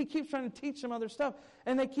 He keeps trying to teach them other stuff,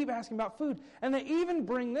 and they keep asking about food. And they even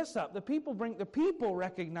bring this up. The people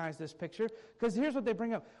recognize this picture, because here's what they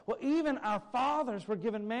bring up. Well, even our fathers were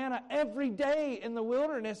given manna every day in the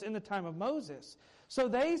wilderness in the time of Moses. So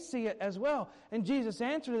they see it as well. And Jesus'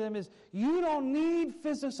 answer to them is, you don't need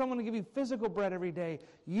someone to give you physical bread every day.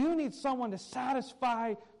 You need someone to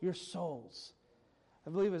satisfy your souls. I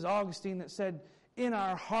believe it was Augustine that said, in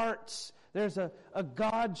our hearts, there's a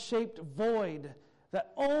God-shaped void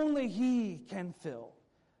that only He can fill,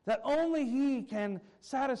 that only He can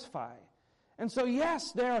satisfy. And so,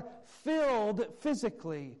 yes, they're filled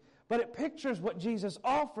physically, but it pictures what Jesus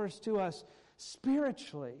offers to us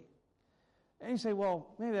spiritually. And you say,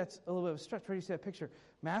 well, maybe that's a little bit of a stretch. Where do you see that picture?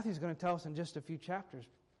 Matthew's going to tell us in just a few chapters.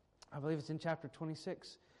 I believe it's in chapter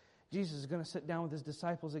 26. Jesus is going to sit down with His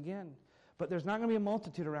disciples again. But there's not going to be a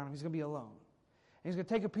multitude around Him. He's going to be alone. And He's going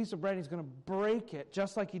to take a piece of bread, He's going to break it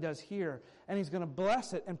just like He does here. And He's going to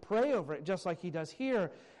bless it and pray over it just like He does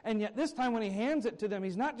here. And yet this time when He hands it to them,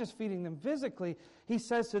 He's not just feeding them physically. He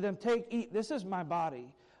says to them, take, eat, this is my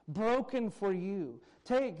body, broken for you.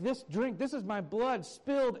 Take this, drink, this is my blood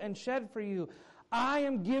spilled and shed for you. I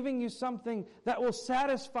am giving you something that will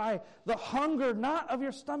satisfy the hunger, not of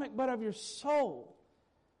your stomach, but of your soul.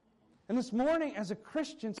 And this morning, as a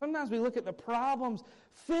Christian, sometimes we look at the problems,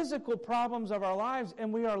 physical problems of our lives,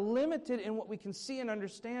 and we are limited in what we can see and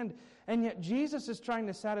understand. And yet Jesus is trying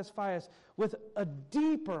to satisfy us with a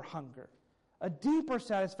deeper hunger, a deeper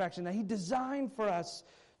satisfaction that He designed for us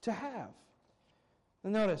to have.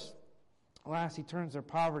 And notice, last, He turns their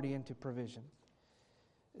poverty into provision.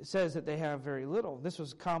 It says that they have very little. This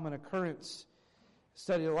was a common occurrence.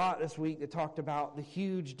 Studied a lot this week that talked about the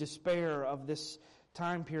huge despair of this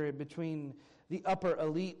time period between the upper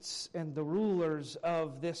elites and the rulers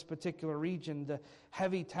of this particular region, the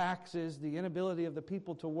heavy taxes, the inability of the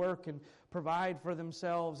people to work and provide for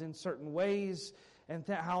themselves in certain ways, and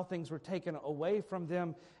how things were taken away from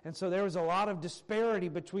them. And so there was a lot of disparity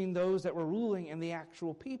between those that were ruling and the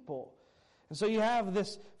actual people. And so you have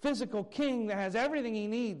this physical king that has everything he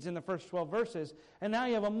needs in the first 12 verses, and now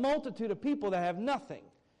you have a multitude of people that have nothing.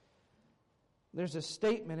 There's a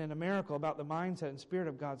statement in America about the mindset and spirit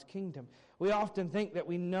of God's kingdom. We often think that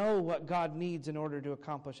we know what God needs in order to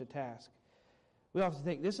accomplish a task. We often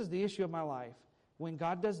think, this is the issue of my life. When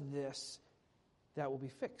God does this, that will be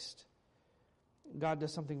fixed. God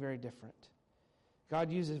does something very different.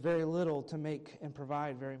 God uses very little to make and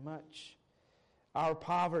provide very much. Our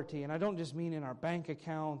poverty, and I don't just mean in our bank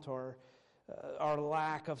account or our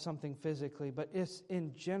lack of something physically, but it's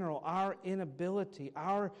in general, our inability,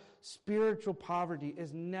 our spiritual poverty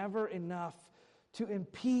is never enough to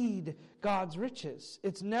impede God's riches.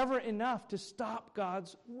 It's never enough to stop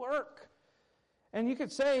God's work. And you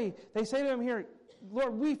could say, they say to him here,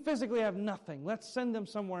 Lord, we physically have nothing. Let's send them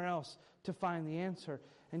somewhere else to find the answer.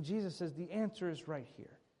 And Jesus says, the answer is right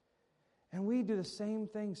here. And we do the same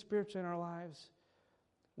thing spiritually in our lives.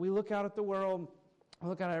 We look out at the world, we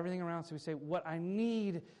look at everything around us, and we say, what I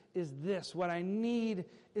need is this. What I need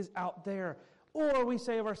is out there. Or we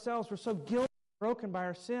say of ourselves, we're so guilty and broken by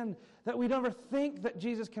our sin that we never think that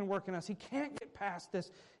Jesus can work in us. He can't get past this.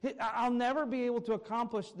 I'll never be able to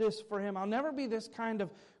accomplish this for Him. I'll never be this kind of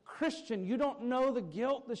Christian. You don't know the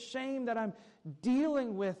guilt, the shame that I'm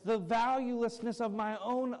dealing with, the valuelessness of my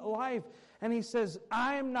own life. And He says,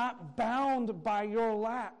 I am not bound by your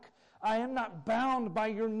lack. I am not bound by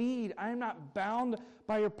your need. I am not bound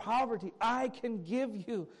by your poverty. I can give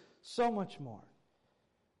you so much more.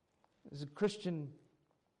 As a Christian,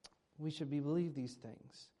 we should believe these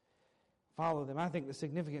things. Follow them. I think the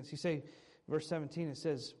significance, you say, verse 17, it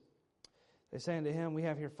says, they say unto him, we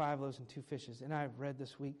have here 5 loaves and 2 fishes. And I've read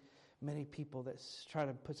this week many people that try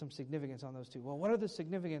to put some significance on those 2. Well, what are the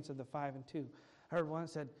significance of the 5 and 2? I heard one that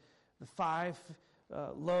said the 5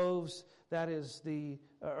 loaves, that is the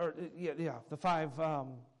 5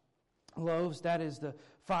 loaves, that is the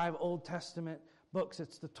 5 Old Testament books.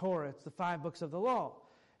 It's the Torah. It's the 5 books of the law.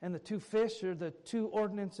 And the 2 fish are the 2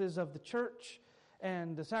 ordinances of the church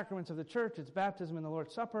and the sacraments of the church. It's baptism and the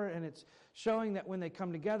Lord's Supper, and it's showing that when they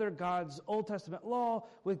come together, God's Old Testament law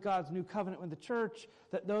with God's new covenant with the church,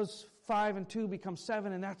 that those 5 and 2 become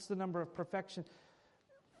 7, and that's the number of perfection.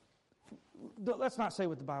 Let's not say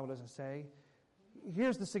what the Bible doesn't say.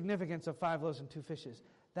 Here's the significance of 5 loaves and 2 fishes.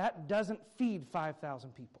 That doesn't feed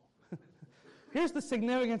 5,000 people. Here's the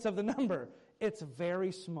significance of the number. It's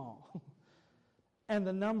very small. And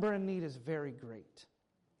the number in need is very great.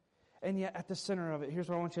 And yet at the center of it, here's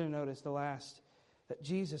what I want you to notice, the last, that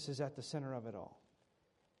Jesus is at the center of it all.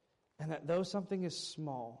 And that though something is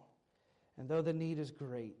small, and though the need is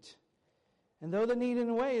great, and though the need in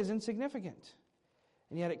a way is insignificant,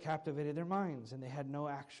 and yet it captivated their minds, and they had no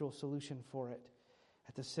actual solution for it.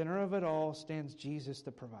 At the center of it all stands Jesus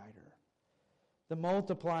the provider. The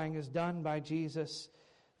multiplying is done by Jesus.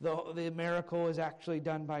 the miracle is actually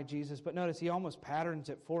done by Jesus. But notice he almost patterns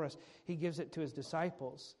it for us. He gives it to his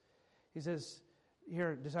disciples. He says,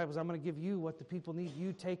 here, disciples, I'm going to give you what the people need.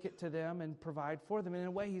 You take it to them and provide for them. And in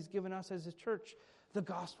a way, he's given us as a church the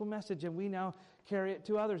gospel message, and we now carry it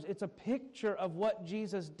to others. It's a picture of what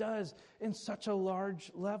Jesus does in such a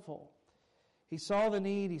large level. He saw the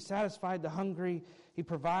need. He satisfied the hungry. He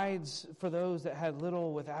provides for those that had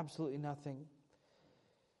little with absolutely nothing.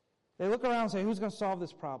 They look around and say, who's going to solve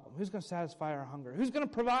this problem? Who's going to satisfy our hunger? Who's going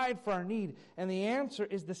to provide for our need? And the answer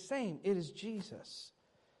is the same. It is Jesus.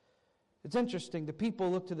 It's interesting. The people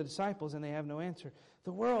look to the disciples and they have no answer.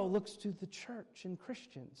 The world looks to the church and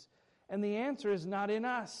Christians. And the answer is not in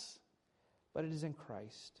us, but it is in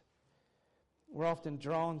Christ. We're often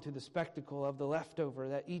drawn to the spectacle of the leftover,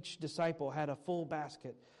 that each disciple had a full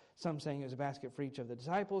basket. Some saying it was a basket for each of the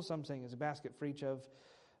disciples. Some saying it was a basket for each of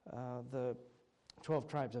the 12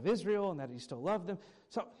 tribes of Israel, and that he still loved them.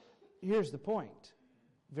 So here's the point.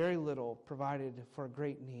 Very little provided for a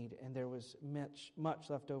great need, and there was much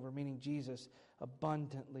left over, meaning Jesus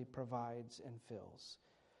abundantly provides and fills.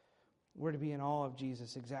 We're to be in awe of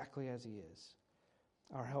Jesus exactly as he is.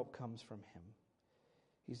 Our help comes from him.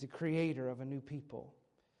 He's the creator of a new people.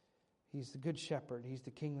 He's the good shepherd. He's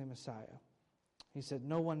the kingly Messiah. He said,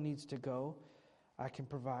 no one needs to go. I can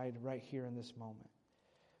provide right here in this moment.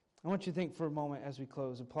 I want you to think for a moment as we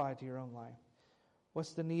close, apply it to your own life.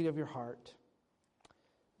 What's the need of your heart?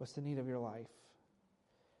 What's the need of your life?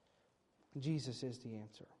 Jesus is the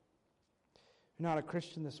answer. If you're not a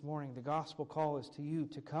Christian this morning, the gospel call is to you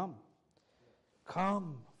to come.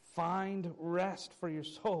 Come, find rest for your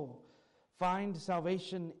soul. Find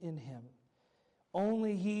salvation in him.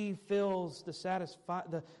 Only he fills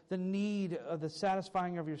the need of the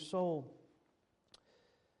satisfying of your soul.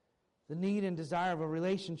 The need and desire of a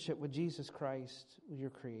relationship with Jesus Christ, your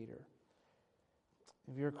Creator.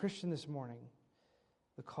 If you're a Christian this morning,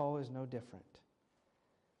 the call is no different.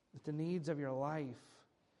 That the needs of your life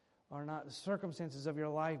are not the circumstances of your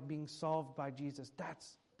life being solved by Jesus.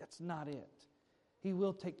 That's not it. He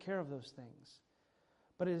will take care of those things.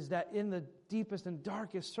 But it is that in the deepest and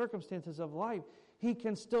darkest circumstances of life, he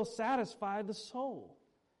can still satisfy the soul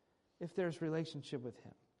if there's relationship with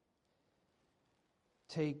him.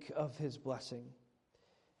 Take of his blessing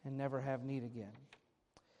and never have need again.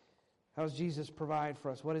 How does Jesus provide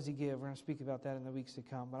for us? What does he give? We're going to speak about that in the weeks to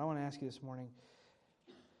come. But I want to ask you this morning,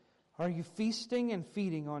 are you feasting and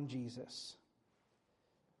feeding on Jesus?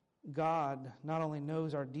 God not only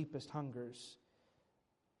knows our deepest hungers,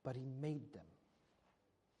 but he made them.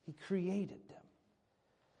 He created them.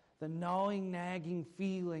 The gnawing, nagging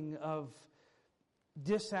feeling of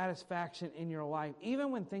dissatisfaction in your life,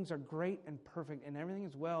 even when things are great and perfect and everything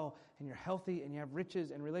is well and you're healthy and you have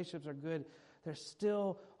riches and relationships are good, there's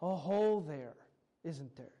still a hole there,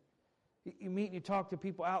 isn't there? You meet and you talk to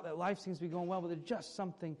people out that life seems to be going well, but there's just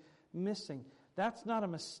something missing. That's not a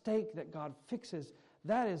mistake that God fixes.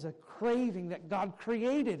 That is a craving that God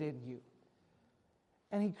created in you.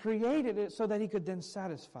 And he created it so that he could then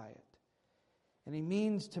satisfy it. And he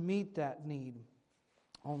means to meet that need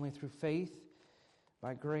only through faith,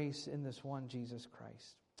 by grace in this one Jesus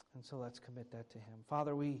Christ. And so let's commit that to him.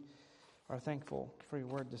 Father, we are thankful for your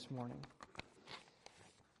word this morning.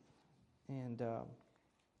 And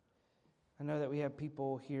I know that we have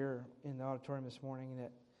people here in the auditorium this morning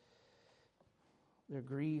that they're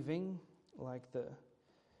grieving like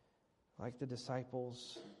the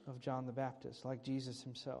disciples of John the Baptist, like Jesus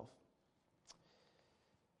himself.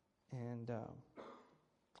 And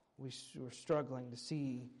we're struggling to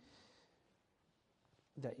see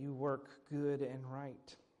that you work good and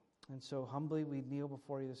right. And so humbly we kneel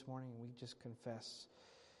before you this morning and we just confess.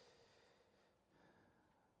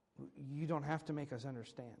 You don't have to make us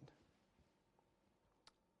understand.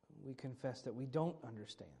 We confess that we don't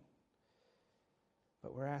understand.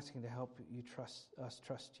 But we're asking to help you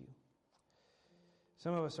trust you.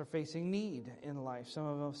 Some of us are facing need in life. Some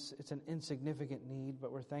of us, it's an insignificant need,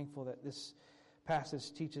 but we're thankful that this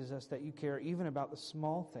passage teaches us that you care even about the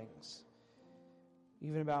small things.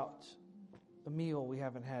 Even about a meal we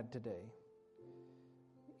haven't had today.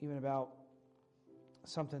 Even about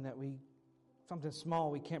something small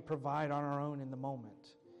we can't provide on our own in the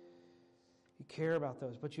moment. You care about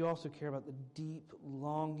those, but you also care about the deep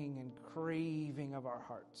longing and craving of our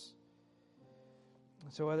hearts.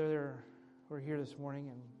 So whether we're here this morning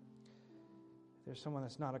and there's someone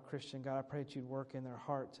that's not a Christian, God, I pray that you'd work in their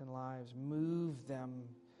hearts and lives. Move them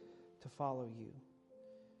to follow you.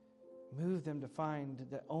 Move them to find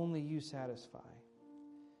that only you satisfy.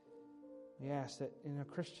 We ask that in a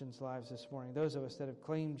Christian's lives this morning, those of us that have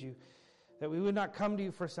claimed you, That we would not come to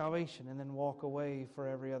you for salvation and then walk away for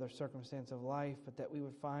every other circumstance of life, but that we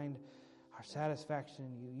would find our satisfaction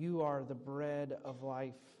in you. You are the bread of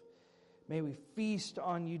life. May we feast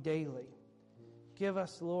on you daily. Give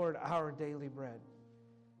us, Lord, our daily bread.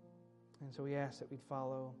 And so we ask that we'd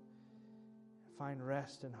follow, find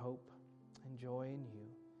rest and hope and joy in you,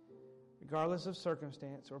 regardless of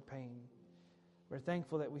circumstance or pain. We're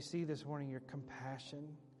thankful that we see this morning your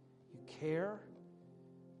compassion, you care,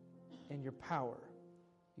 and your power,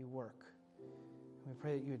 you work. And we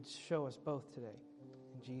pray that you would show us both today.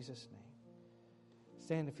 In Jesus' name.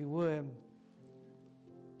 Stand if you would. And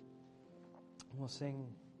we'll sing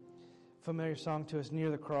a familiar song to us,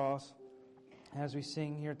 Near the Cross. As we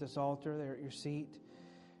sing here at this altar, there at your seat.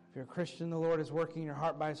 If you're a Christian, the Lord is working in your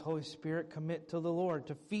heart by His Holy Spirit. Commit to the Lord,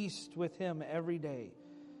 to feast with Him every day,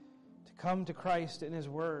 to come to Christ in His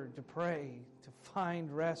Word, to pray, to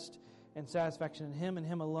find rest and satisfaction in Him and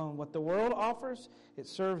Him alone. What the world offers, it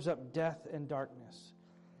serves up death and darkness.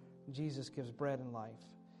 Jesus gives bread and life.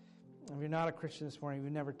 If you're not a Christian this morning,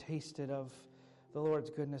 you've never tasted of the Lord's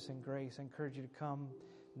goodness and grace, I encourage you to come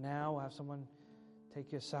now. We'll have someone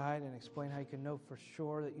take you aside and explain how you can know for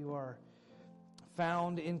sure that you are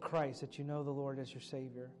found in Christ, that you know the Lord as your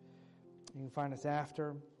Savior. You can find us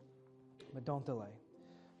after, but don't delay.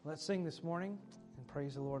 Let's sing this morning and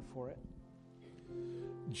praise the Lord for it.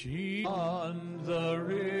 On the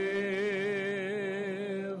river.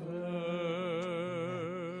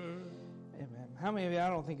 Amen. How many of you, I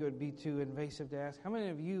don't think it would be too invasive to ask, how many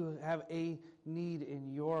of you have a need in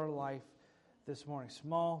your life this morning?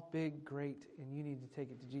 Small, big, great, and you need to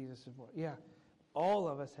take it to Jesus. Yeah, all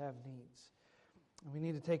of us have needs. And we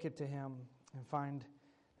need to take it to Him and find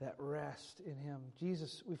that rest in Him.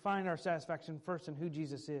 Jesus, we find our satisfaction first in who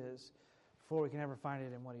Jesus is before we can ever find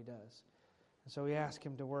it in what He does. And so we ask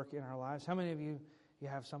Him to work in our lives. How many of you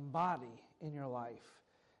have somebody in your life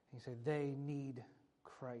and you say, they need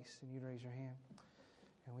Christ? And you'd raise your hand.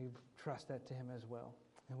 And we trust that to Him as well.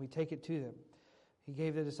 And we take it to them. He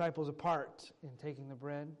gave the disciples a part in taking the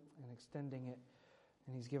bread and extending it.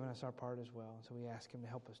 And He's given us our part as well. And so we ask Him to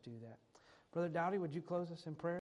help us do that. Brother Dowdy, would you close us in prayer?